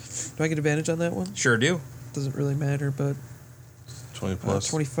 Do I get advantage on that one? Sure do. Doesn't really matter, but 20 plus.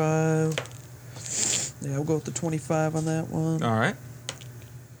 25. Yeah, we'll go with the 25 on that one. All right.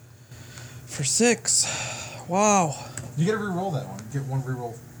 For for 6. Wow. You get to re-roll that one. You get one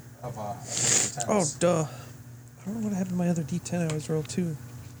re-roll of attacks. Oh, duh. I don't know what happened to my other D10. I always rolled 2.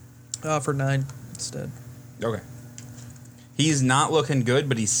 For 9 instead. Okay. He's not looking good,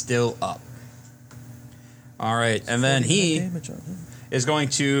 but he's still up. All right, and then he Damage on him. is going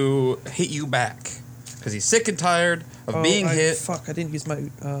to hit you back because he's sick and tired of being hit. Fuck, I didn't use my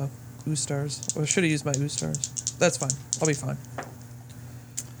Oostars. Or I should have used my Oostars. That's fine. I'll be fine.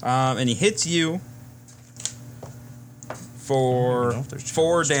 And he hits you for I don't know if there's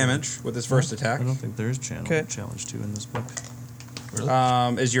 4 challenge damage with his first attack. I don't think there's challenge 2 in this book.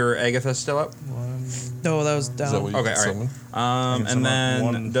 Is your Agatha still up? No, that was down. Is that what you Okay, can all summon? right. I can And then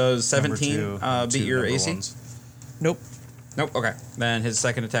summon does number 17 two, and beat two your number AC? ones. Nope. Nope. Okay. Then his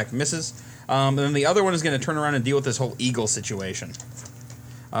second attack misses. And then the other one is going to turn around and deal with this whole eagle situation.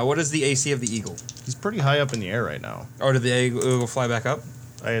 What is the AC of the eagle? He's pretty high up in the air right now. Oh, did the eagle fly back up?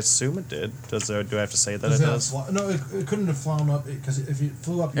 I assume it did. Do I have to say that Does it that does? no, it couldn't have flown up because if it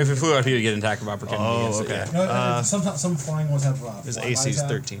flew up. If it flew up, he'd get an attack of opportunity. Oh, against it, okay. yeah. No, sometimes some flying ones have. His fly AC is attack.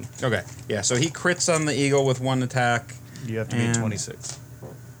 13. Okay. Yeah. So he crits on the eagle with 1 attack. You have to be And- 26.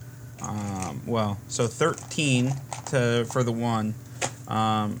 Well, so 13 for the 1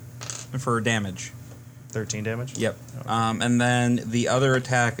 for damage. 13 damage? Yep. And then the other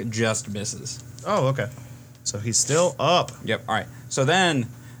attack just misses. Oh, okay. So he's still up. Yep. All right. So then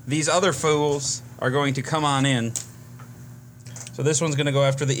these other fools are going to come on in. So this one's going to go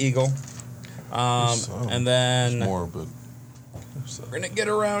after the eagle. And then There's more, but we're going to get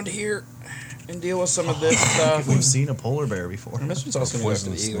around here and deal with some of this stuff. We've seen a polar bear before. And this one's also going to go after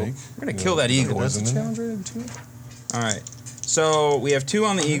the Poison eagle. snake. We're going to kill that eagle. That's a challenge rating too? All right. So we have 2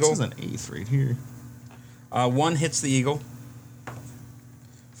 on the eagle. This is an 8th right here. 1 hits the eagle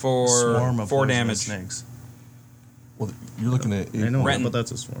for Swarm of 4 poisonous damage. snakes. well, you're looking at. I know, Renton. but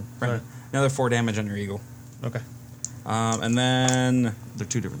that's a swarm. Right. Another 4 damage on your eagle. Okay. And then They're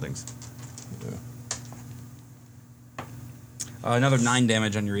 2 different things. another 9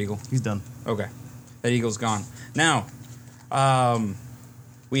 damage on your eagle. He's done. Okay. That eagle's gone. Now,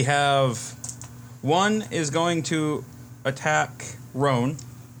 we have 1 is going to attack Roan.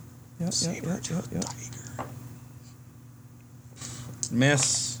 Yep.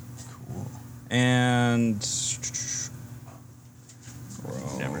 Miss. Cool. And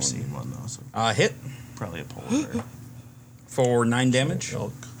Never seen one though, so hit probably a polar bear. for 9 damage.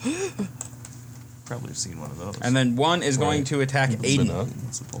 Elk. Probably have seen one of those. And then 1 is going Right. to attack Been Aiden. up.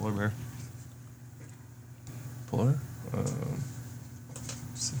 That's a polar bear. Polar.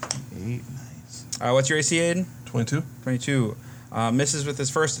 68. Nice. What's your AC, Aiden? 22. 22. Misses with his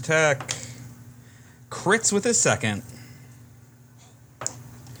first attack. Crits with his second.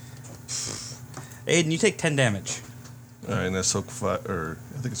 Aiden, you take 10 damage. All right, and I soak 5, or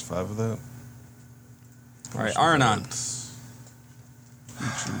I think it's 5 of that. All right, Aranon.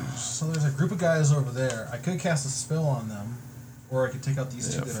 So there's a group of guys over there. I could cast a spell on them, or I could take out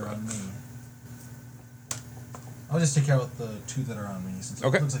these 2 that are on me. I'll just take out the 2 that are on me, since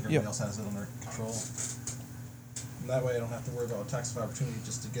Okay. it looks like everybody Yep. else has it under control. And that way I don't have to worry about attacks of opportunity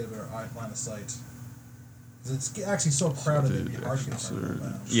just to get a better line of sight. 'Cause it's actually so crowded it'd be hard to get Action far surge.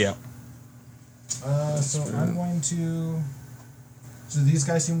 down. Yeah. So I'm going to... So these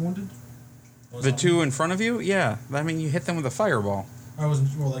guys seem wounded? The 2 in front of you? Yeah. I mean, you hit them with a fireball. I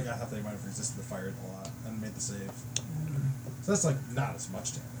wasn't well. Like I thought they might have resisted the fire a lot and made the save. So that's like not as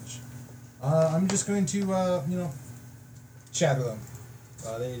much damage. I'm just going to shatter them.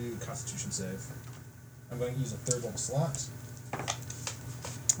 They need to do a Constitution save. I'm going to use a 3rd level slot.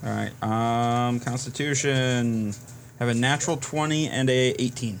 All right. Constitution. Have a natural 20 and a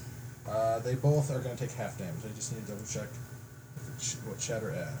 18. They both are going to take half damage. I just need to double check what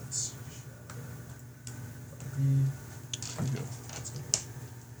shatter adds. There you go.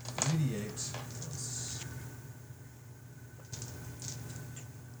 88 plus.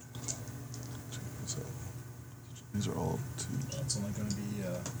 So, these are all 2s. That's only going to be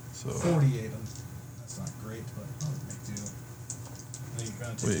So 48. And that's not great, but I'll make do. Then you're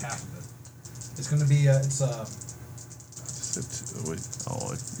going to take Wait. half of it. It's going to be wait.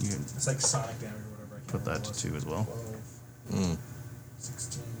 Oh, you can it's like sonic damage or whatever. I can't put that remember to what 2 as well. 12, Mm.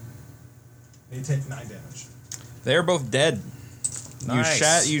 16. They take 9 damage. They're both dead.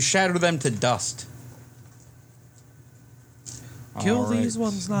 Nice. You shatter them to dust. Kill All right. these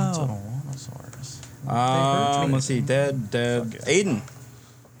ones That's a now. Tyrannosaurus. Let's see. Dead. Fuck yeah. Aiden.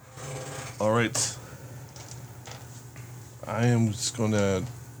 All right. I am just going to.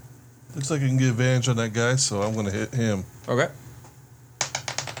 Looks like I can get advantage on that guy, so I'm going to hit him. Okay.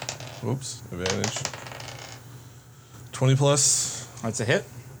 Oops, advantage. 20 plus. That's a hit.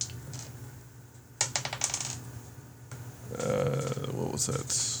 What was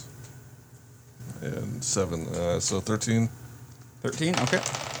that? And 7. So 13 13. Okay.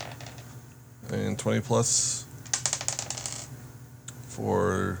 and 20 plus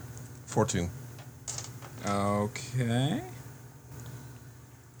for 14. Okay.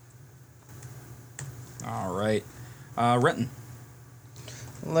 All right. Renton.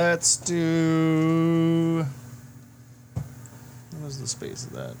 Let's do. What is the space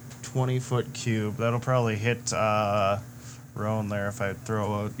of that? 20-foot cube. That'll probably hit Roan there if I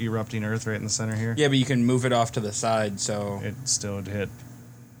throw a erupting earth right in the center here. Yeah, but you can move it off to the side, so. It still would hit.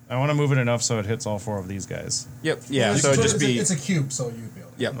 I want to move it enough so it hits all 4 of these guys. Yep. Yeah. It's So it'd it's just a- be. It's a cube, so you'd be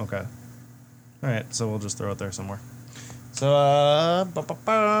able to. Yep. Okay. All right, so we'll just throw it there somewhere. So,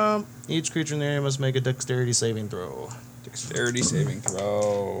 each creature in the area must make a dexterity saving throw. Dexterity saving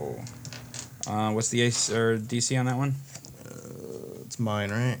throw. What's the ace or DC on that one? It's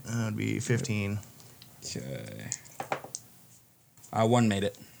mine, right? That'd be 15. Okay. 1 made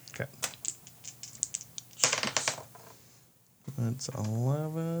it. Okay. That's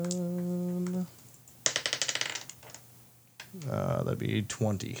 11. That'd be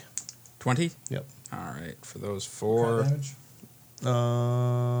 20. 20. Yep. All right. For those Crap 4 damage.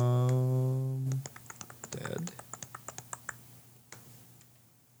 dead.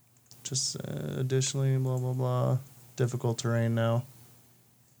 Just additionally, blah, blah, blah. Difficult terrain now.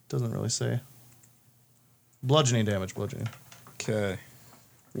 Doesn't really say. Bludgeoning damage, bludgeoning. Okay.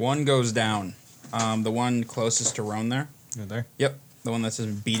 1 goes down. The one closest to Roan there. Right there. Yep. The one that's just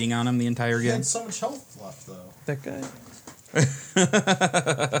been beating on him the entire He game. had so much health left, though. That guy.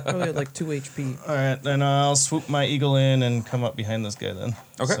 Probably had like 2 HP. All right, then I'll swoop my eagle in and come up behind this guy then.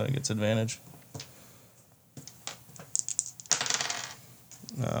 Okay. So he gets advantage.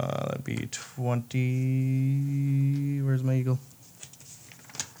 That'd be 20. Where's my eagle?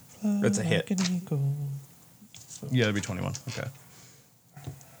 That's a hit. Like an eagle. Yeah, that'd be 21. Okay.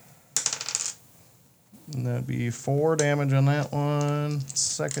 And that'd be 4 damage on that one.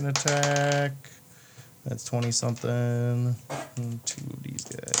 Second attack. That's 20 something. And 2 of these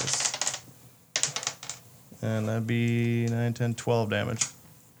guys. And that'd be 9, 10, 12 damage.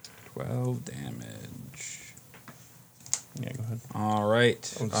 12 damage. Yeah, go ahead. All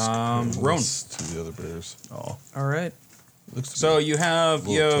right. I'll just compare Roan. this to the other bears. Oh. All right. Looks to So be you have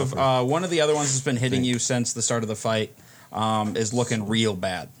Little tougher. one of the other ones that's been hitting you since the start of the fight is looking real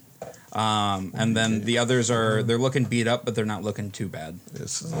bad. And then the others they're looking beat up, but they're not looking too bad.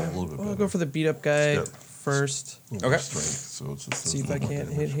 This is a little bit Well, I'll better. go for the beat up guy Yep. first. A little more Okay. strength, so it's just See if I can't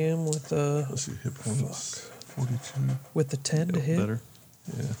hit him with Let's see, hit points. 42. the 10 to hit Better.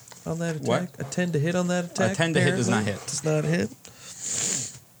 Yeah. on that attack. What? A 10 to hit on that attack. 10 to hit does not apparently. hit. Does not hit.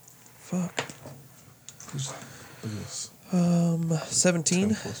 Fuck. Look at this. 17.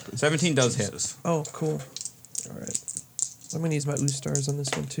 10 plus base. 17 does hit. Jesus. Oh, cool. All right. I'm gonna use my ooze stars on this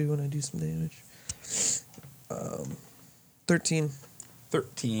one too when I do some damage. 13.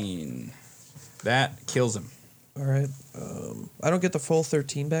 13. That kills him. All right. I don't get the full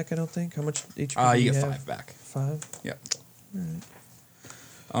 13 back. I don't think. How much HP? do You get have? 5 back. 5. Yep.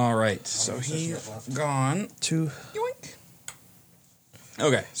 All right. So he's gone. 2. Yoink.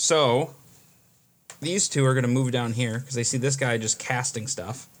 Okay, so these two are going to move down here because they see this guy just casting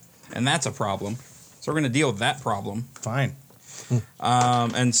stuff, and that's a problem. So we're going to deal with that problem. Fine.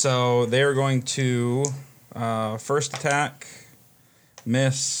 And so they're going to first attack,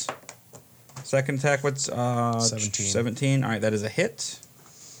 miss. Second attack, what's 17. 17. All right, that is a hit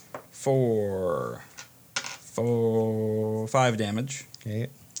for 5 damage. Okay.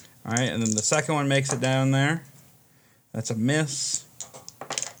 All right, and then the second one makes it down there. That's a miss.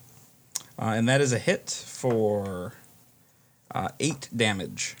 And that is a hit for 8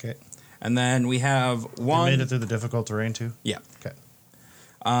 damage. Okay. And then we have You one. made it through the difficult terrain too? Yeah. Okay.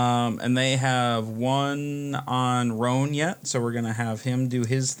 And they have one on Roan yet, so we're going to have him do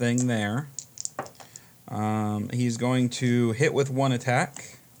his thing there. He's going to hit with 1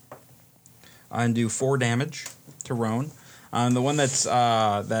 attack and do 4 damage to Roan. The one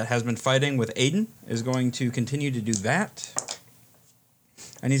that has been fighting with Aiden is going to continue to do that.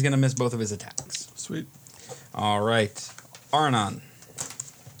 And he's going to miss both of his attacks. Sweet. All right. Arnon.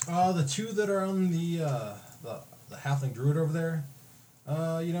 The 2 that are on the halfling druid over there,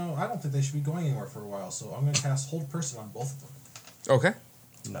 I don't think they should be going anywhere for a while, so I'm going to cast Hold Person on both of them. Okay.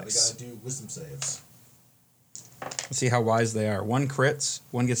 Nice. They got to do wisdom saves. Let's see how wise they are. 1 crits,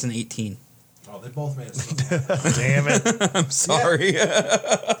 1 gets an 18. Oh, they both made it. Damn it. I'm sorry.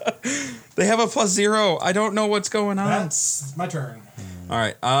 They have a +0. I don't know what's going on. That's my turn. All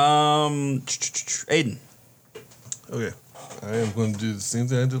right. Aiden. Okay. I am going to do the same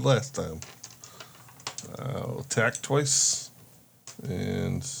thing I did last time. I'll attack twice,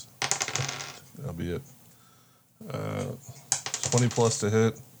 and that'll be it. 20 plus to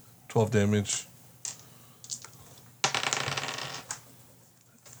hit, 12 damage.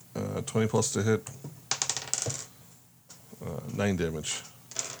 20 plus to hit, 9 damage.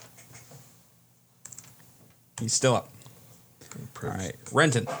 He's still up. All right,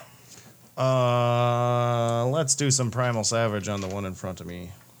 Renton. Let's do some Primal Savage on the one in front of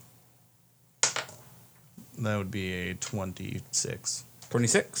me. That would be a 26.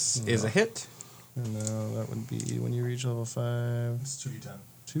 26 is a hit. And that would be when you reach level 5. It's 2d10.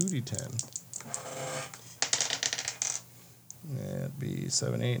 2d10. That'd be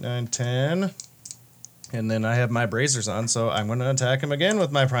 7, 8, 9, 10. And then I have my bracers on, so I'm going to attack him again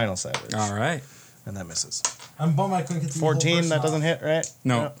with my Primal Savage. All right. And that misses. I'm bummed I couldn't get the whole 14, person that doesn't off. hit, right?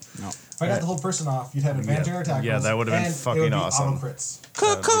 No. If I got the whole person off, you'd have advantage on your attack Yeah, rolls, that would've been and fucking it would be awesome. auto crits.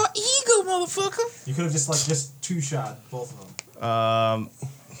 Ego, motherfucker. You could have just two-shot both of them.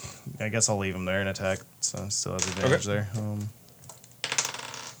 I guess I'll leave him there and attack, so still has advantage there.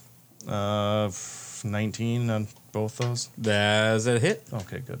 19 on both those. That's a hit.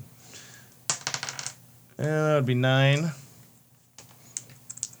 Okay, good. And that would be 9.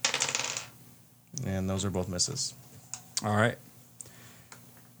 And those are both misses. All right.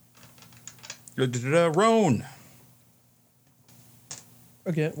 Roan.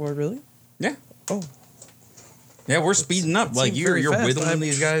 Okay, well, really? Yeah. Oh. Yeah, we're speeding up. It Like seemed you're very fast. whittling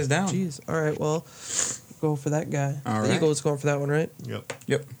these guys down. Jeez. All right, well, go for that guy. All the right. Eagle's going for that one, right? Yep.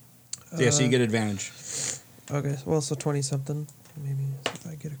 Yep. Yeah, so you get advantage. Okay, well, so 20-something. Maybe if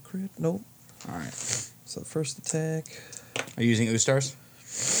I get a crit. Nope. All right. So the first attack. Are you using Oostars?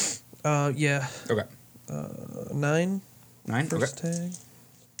 Yeah. Okay. 9. 9? First attack.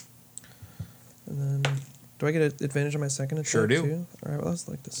 And then, do I get an advantage on my second attack? Sure do. Too? All right, well, that's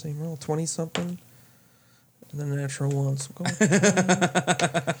like the same roll. 20-something. And then a natural 1. So go.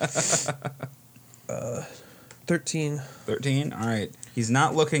 13. 13? All right. He's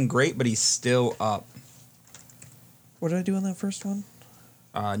not looking great, but he's still up. What did I do on that first one?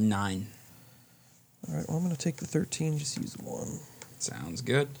 9. All right, well, I'm going to take the 13, just use 1. Sounds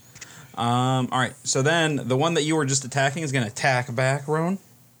good. All right. So then the one that you were just attacking is going to attack back, Roan.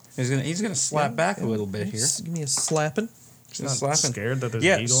 He's gonna slap back a little bit here. Just give me a slapping. He's not slapping. scared that there's an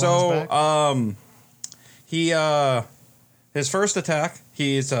Yeah. eagle on his back? So his first attack,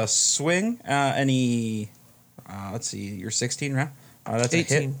 he's a swing, and he let's see, you're 16, right? That's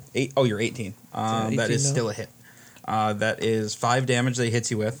 18. a hit. Oh, you're 18. Yeah, 18 that is now. still a hit. That is 5 damage that he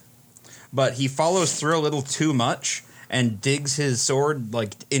hits you with, but he follows through a little too much and digs his sword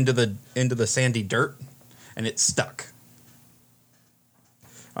like into the sandy dirt, and it's stuck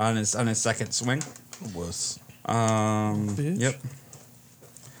on his second swing. Was Bitch. Yep.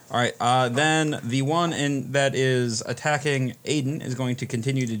 All right. Then the one that is attacking Aiden is going to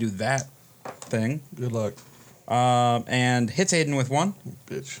continue to do that thing, good luck, and hits Aiden with 1.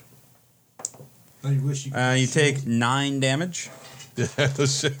 bitch. No, you wish you could. You take 9 damage. Yeah,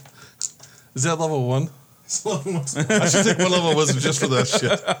 this shit. Is that level 1? Slow ones. I should take one level wisdom just for that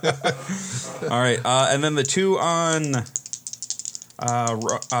shit. All right. And then the 2 on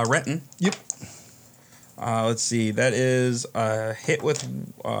Renton. Yep. Let's see. That is a hit with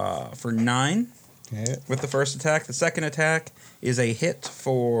for 9 Yeah. with the first attack. The second attack is a hit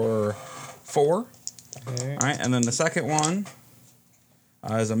for 4. Okay. All right, and then the second one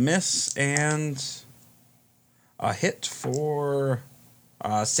is a miss and a hit for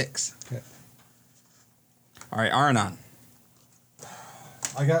 6. Okay. All right, Aranon.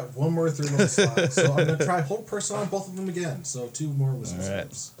 I got one more 3-level slot, so I'm gonna try hold person on both of them again. So 2 more wisdom All right.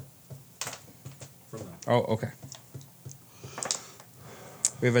 saves from them. Oh, okay.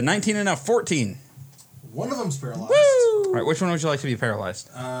 We have a 19 and a 14. One of them's paralyzed. All right, which one would you like to be paralyzed?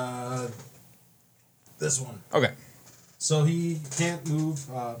 This one. Okay. So he can't move.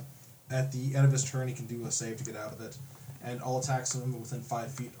 At the end of his turn, he can do a save to get out of it, and all attacks of him within 5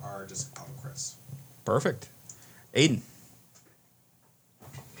 feet are just auto crits. Perfect. Aiden.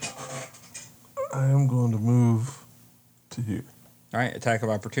 I am going to move to here. All right, attack of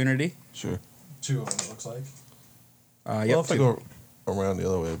opportunity. Sure. 2 of them, it looks like. Yep. Well, if I 2. go around the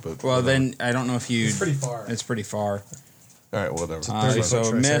other way, but Well, whatever. then I don't know if you. It's pretty far. It's pretty far. All right, whatever. So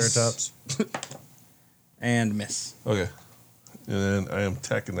miss Triceratops. and miss. Okay, and then I am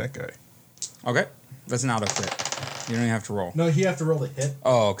attacking that guy. Okay, that's an auto crit. You don't even have to roll. No, you have to roll the hit,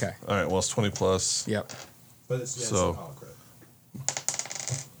 Oh, okay. All right, well it's 20 plus. Yep. but it's, So- it's an auto crit.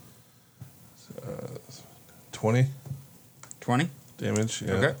 20 20. damage.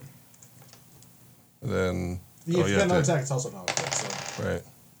 Yeah. Okay. And then If you got another to- attack, it's also an auto crit. So right.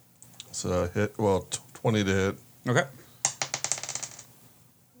 So hit. Well, 20 to hit. Okay.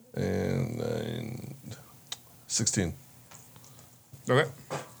 And 16. Okay.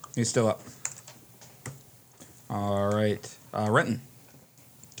 He's still up. All right. Renton,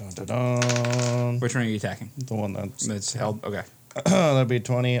 Dun, dun, dun. which one are you attacking? The one that's held. Okay. that'd be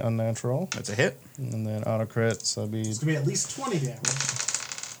 20 unnatural, That's a hit. and then auto crit, so that'd be It's gonna be at least 20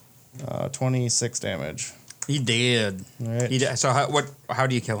 damage. 26 damage. He did. All right. He did. So how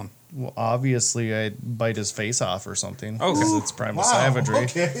do you kill him? Well, obviously, I bite his face off or something. Oh, because okay. it's primal savagery.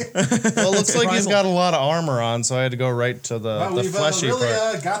 Okay. Well, it looks like he's Primal. got a lot of armor on, so I had to go right to the Wow, we've fleshy really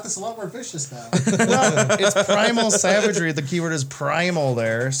part. got this a lot more vicious now. It's primal savagery. The keyword is primal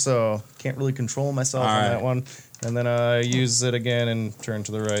there, so can't really control myself All on right. that one. And then I use it again and turn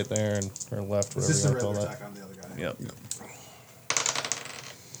to the right there and or left, This whatever is you the want to call regular that. attack on the other guy. Yep.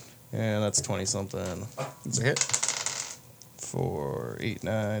 And that's 20 something It's a hit. for 8,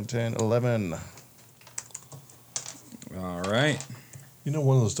 9, 10, 11. All right. You know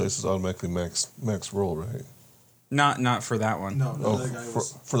one of those dice is automatically max roll, right? Not for that one. No, Oh, the other guy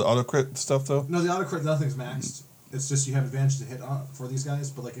was. for the auto crit stuff though. No, the auto crit, nothing's maxed. It's just you have advantage to hit for these guys,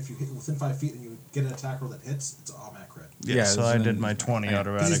 but like if you hit within 5 feet and you get an attack roll that hits, it's automatic crit. Yeah, so it's I an- did my 20 Yeah.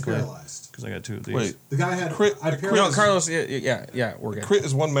 Because he's automatically paralyzed. because I got 2 of these. Wait, The guy had Crit- I crit- No, paralyzed. Carlos. Yeah, we're good. crit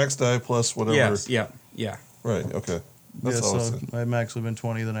is 1 max die plus whatever. Yes. Yeah. Right. Okay. That's Yeah, all. so my max would have been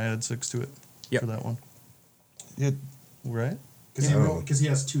 20, then I added 6 to it Yep. for that one. Yeah. Right? Because he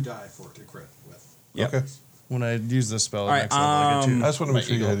has 2 die for to crit with. Yep. Okay. When I use the spell, All it right, makes it like a 2. I just want to make My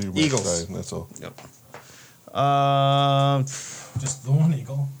sure you had your max Eagles. die. That's all. Yep. Just the one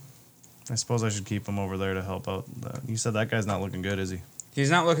eagle. I suppose I should keep him over there to help out. You said that guy's not looking good, is he? He's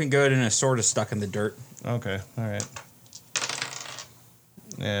not looking good, and his sword is stuck in the dirt. Okay, all right.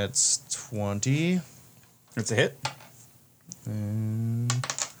 It's 20. It's a hit. And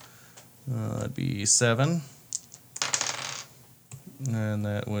that'd be 7. And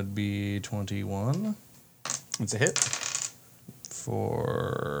that would be 21 It's a hit.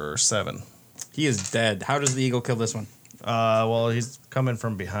 for 7. He is dead. How does the eagle kill this one? Well, he's coming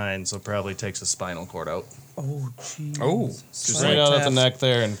from behind, so probably takes his spinal cord out. Oh, jeez. Oh. Just right out at the neck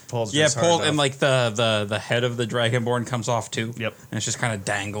there and pulls. Yeah, just hard pulled, enough. and like the head of the dragonborn comes off too. Yep. And it's just kind of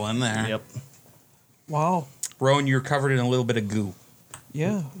dangling there. Yep. Wow. Rowan, you're covered in a little bit of goo.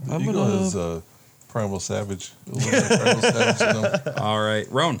 Yeah. The I'm eagle gonna. is primal savage. A little bit primal savage, you know? All right,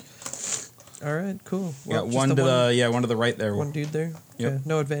 Rowan. All right. Cool. You got just one to one to the right there. one dude there. Yep. Okay.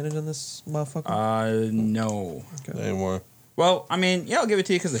 No advantage on this motherfucker. No. Okay. Anymore. Well, I mean, yeah, I'll give it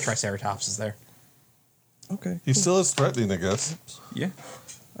to you because the Triceratops is there. Okay. He still is threatening, I guess. Yeah.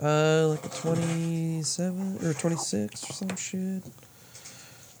 Like a 27 or 26 or some shit.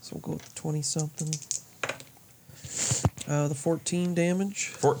 So we'll go with 20 something. The 14 damage.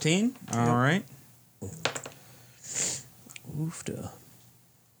 14. All right. Oofda.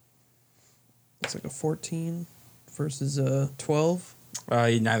 It's like a 14 versus a 12.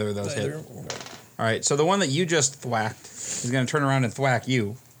 Neither of those hit. All right. So the one that you just thwacked is going to turn around and thwack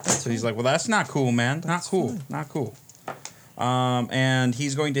you. So he's like, "Well, that's not cool, man. Not That's cool. fine. Not cool." And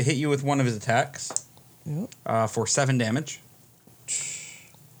he's going to hit you with one of his attacks Yep. for 7 damage.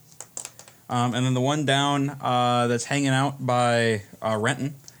 And then the one down that's hanging out by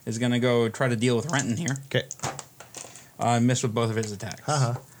Renton is going to go try to deal with Renton here. Okay. Missed with both of his attacks.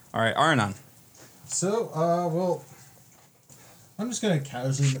 Haha. All right, Aranon. So, well, I'm just gonna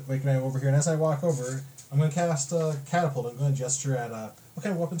casually make my way over here, and as I walk over, I'm gonna cast catapult. I'm gonna gesture at what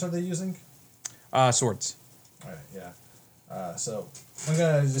kind of weapons are they using? Swords. All right, yeah. So I'm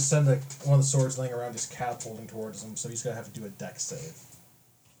gonna just send one of the swords laying around, just catapulting towards him. So he's gonna have to do a dex save.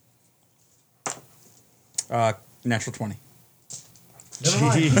 Natural 20. Never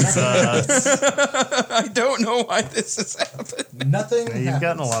mind. I don't know why this has happened. Nothing. You've happens.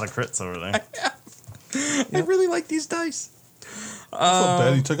 gotten a lot of crits over there. I really like these dice. I felt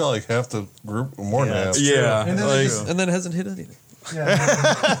bad. He took out like half the group, or more than Yeah. half. Yeah. And then like- it just, And then it hasn't hit anything.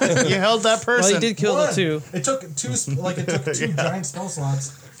 yeah, You held that person. Well, he did kill the one. two. It took two giant spell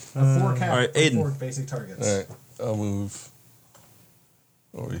slots, 4 All right, Aiden. 4 basic targets. All right, I'll move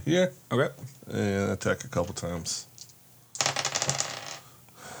over here Okay. and attack a couple times.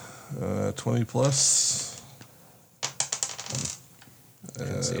 20 plus.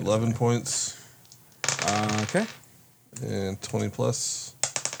 11 points Okay. and 20 plus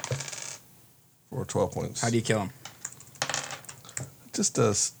for 12 points. How do you kill him? Just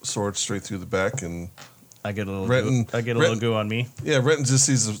a sword straight through the back, and I get a little. Renton- Goo. I get a little Renton- goo on me. yeah, Renton just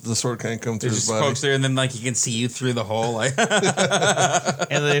sees the sword kind of come It through his just body. pokes through, and then like he can see you through the hole. Like,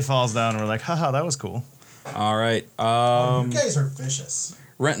 And then he falls down, and we're like, haha, that was cool. all right. You guys are vicious.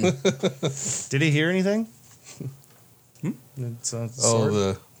 Renton. Did he hear anything? It's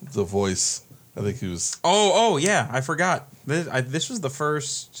Oh, the voice. I think he was. Oh, yeah. I forgot. This was the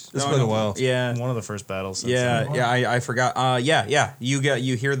first. It's been a while. Yeah. one of the first battles. Since Yeah, then. yeah, I forgot. Yeah. You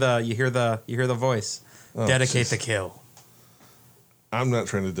hear the voice. Oh, Dedicate jeez. the kill. I'm not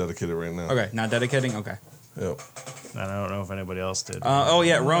trying to dedicate it right now. Okay, not dedicating. Okay. Yep. And I don't know if anybody else did. Oh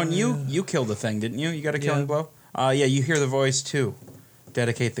yeah, Rowan, you killed the thing, didn't you? You got a killing blow. Yeah, you hear the voice too.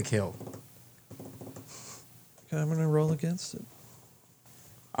 Dedicate the kill. Okay, I'm gonna roll against it.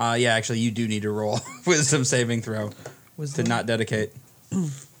 Yeah, actually, you do need to roll wisdom saving throw to Wisdom? not dedicate.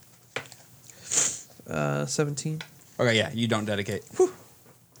 17. Okay, yeah, you don't dedicate.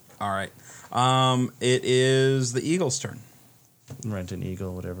 All right. It is the eagle's turn. Rent an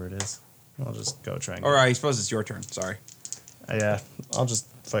eagle, whatever it is. I'll just go try and. Or I suppose it's your turn. Sorry. Yeah, I'll just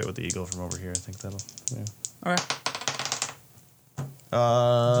fight with the eagle from over here. I think that'll. Yeah. All right.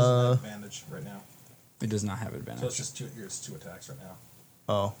 Doesn't have advantage right now. It does not have So it's advantage. just two attacks right now.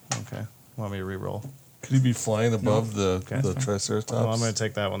 Oh, okay. Want me to re-roll? Could he be flying above Okay. the Triceratops? Well, I'm going to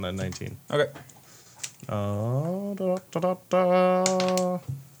take that one then. 19. Okay.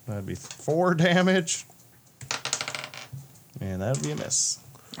 That'd be 4 damage. And that'd be a miss.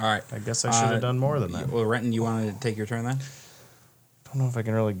 All right. I guess I should have done more than that. Well, Renton, you want to take your turn then? I don't know if I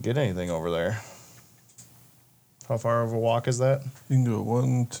can really get anything over there. How far of a walk is that? You can go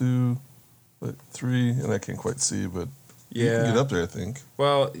 1, 2, 3, and I can't quite see, but you Yeah. can get up there, I think.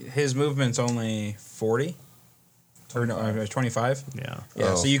 Well, his movement's only 40. Or no, 25. Yeah. Yeah,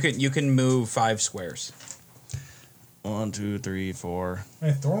 Oh. so you can move 5 squares. 1, 2, 3, 4.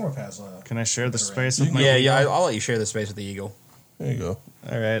 Hey, Thornwhip has a. Can I share the Better space range. with my? Yeah, I'll let you share the space with the eagle. There you go.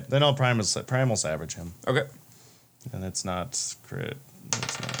 All right, then I'll primal savage him, Okay. and it's not crit.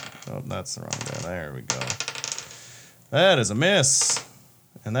 It's not. Oh, that's the wrong guy. There we go. That is a miss,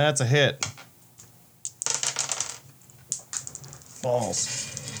 and that's a hit.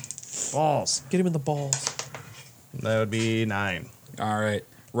 Balls. Get him in the balls. That would be 9. All right.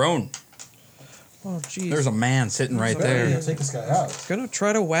 Roan, Oh, jeez. there's a man sitting right There. there. Take this guy out. Gonna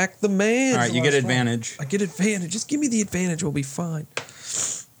try to whack the man. All right, you get advantage. I get advantage. Just give me the advantage. We'll be fine.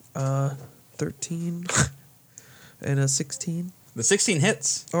 13 and a 16. The 16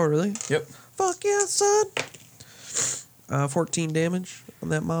 hits. Oh, really? Yep. Fuck yeah, son. 14 damage on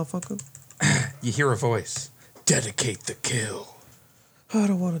that motherfucker. You hear a voice. Dedicate the kill. I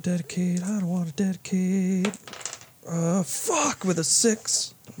don't want to dedicate. Fuck with a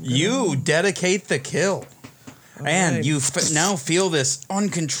 6. You dedicate the kill. And right. you now feel this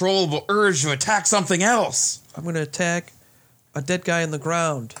uncontrollable urge to attack something else. I'm gonna attack a dead guy in the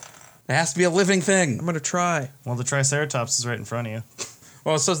ground. It has to be a living thing. I'm gonna try. Well, the Triceratops is right in front of you.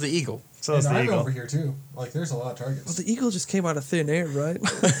 Well, so's the eagle. So is And the I'm eagle. over here too. Like, there's a lot of Well, targets. the eagle just came out of thin air, right?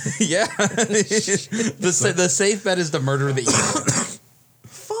 Yeah. the safe bet is to murder the eagle.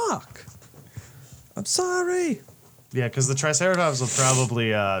 Fuck. I'm sorry. Yeah, because the Triceratops will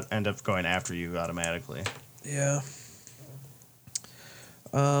probably end up going after you automatically. Yeah.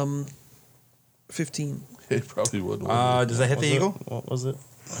 15. It probably would. Does that hit the eagle? What was it?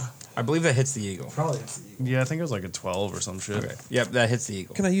 I believe that hits the eagle. Probably hits the eagle. Yeah, I think it was like a 12 or some shit. Okay. Yep, that hits the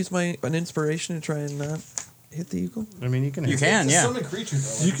eagle. Can I use an inspiration to try and not hit the eagle? I mean, you can. You can, It's a yeah. summoned creature,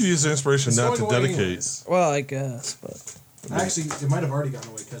 though. You could use the inspiration It's not to going away dedicate. anyways. Well, I guess, but Actually, it might have already gotten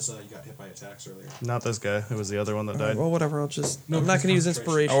away because you got hit by attacks earlier. Not this guy. It was the other one that died. well, whatever. I'm not No, going to use concentration.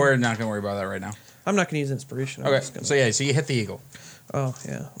 inspiration. Oh, we're not going to worry about that right now. I'm not going to use inspiration. I'm Okay, just gonna, so yeah, so you hit the eagle. Oh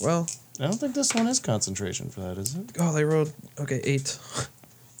yeah. Well, I don't think this one is concentration for that, is it? oh, they rolled 8.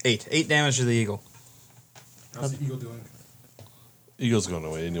 8 damage to the eagle. How's the eagle doing? Eagle's going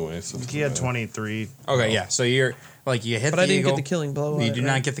away anyway. So it He had doesn't matter. 23. Okay, yeah, so you're like you hit But the I didn't eagle. get the killing blow. You on do it,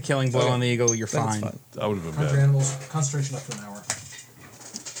 not right? get the killing blow Okay. on the eagle. You're That's fine. That would have been 100 bad. animals, concentration up to an hour.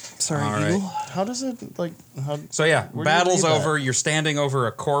 Sorry, All right. eagle. How does it, like, how... So yeah, Where do you battle's read that? over. You're standing over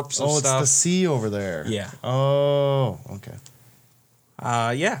a corpse of Oh, it's stuff. the sea over there. Yeah. Oh, okay.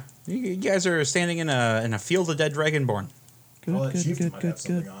 Yeah. You guys are standing in a field of dead dragonborn. Good, Well, that good, chieftain good, might good, have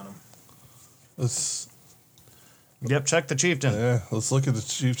something good. on him. Let's Check the chieftain. let's look at the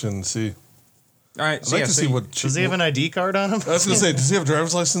chieftain and see. All right. I'd So like yeah, to so see you- what. Does he have an ID card on him? I was gonna say, does he have a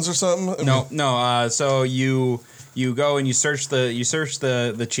driver's license or something? I No, mean, no. So you go and you search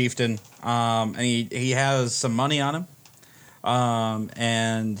the chieftain, and he has some money on him,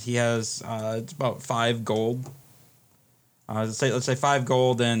 and he has it's about 5 gold. Let's say 5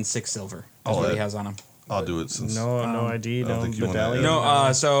 gold and 6 silver. That's Oh, what he that- has on him. I'll do it since. No ID, I don't no think you wanna medallion. add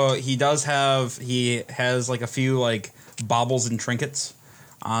No, so he has like a few like baubles and trinkets,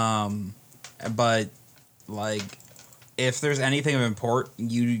 but like if there's anything of import,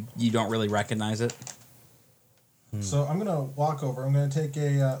 you don't really recognize it. So I'm gonna walk over. I'm gonna take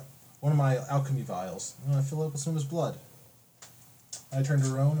one of my alchemy vials. I'm gonna fill it with some of his blood. I turn to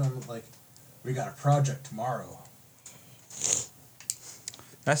Roan and I'm like, "We got a project tomorrow."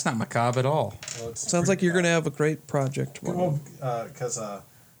 That's not macabre at all. Well, it's Sounds like pretty you're going to bad. have a great project tomorrow. Well, because to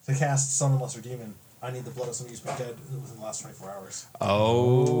cast Summon Lesser Demon, I need the blood of somebody who's been dead within the last 24 hours.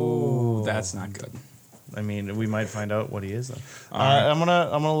 Oh, that's not good. I mean, we might find out what he is then. I'm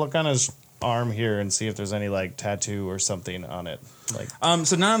gonna look on his arm here and see if there's any like tattoo or something on it. Like,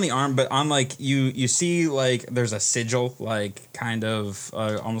 So not on the arm, but on like you see like there's a sigil, like kind of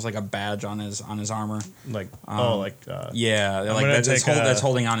almost like a badge on his armor. like Yeah, like gonna that's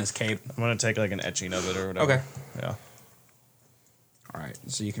holding on his cape. I'm gonna take like an etching of it or whatever. Okay. Yeah. All right,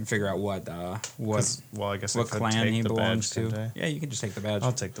 so you can figure out what Well, I guess what I could clan take he the belongs badge, couldn't to. I? Yeah, you can just take the badge.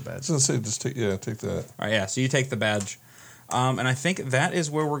 I'll take the badge. I was gonna say, just take that. All right, yeah. So you take the badge, and I think that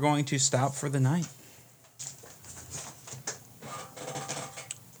is where we're going to stop for the night.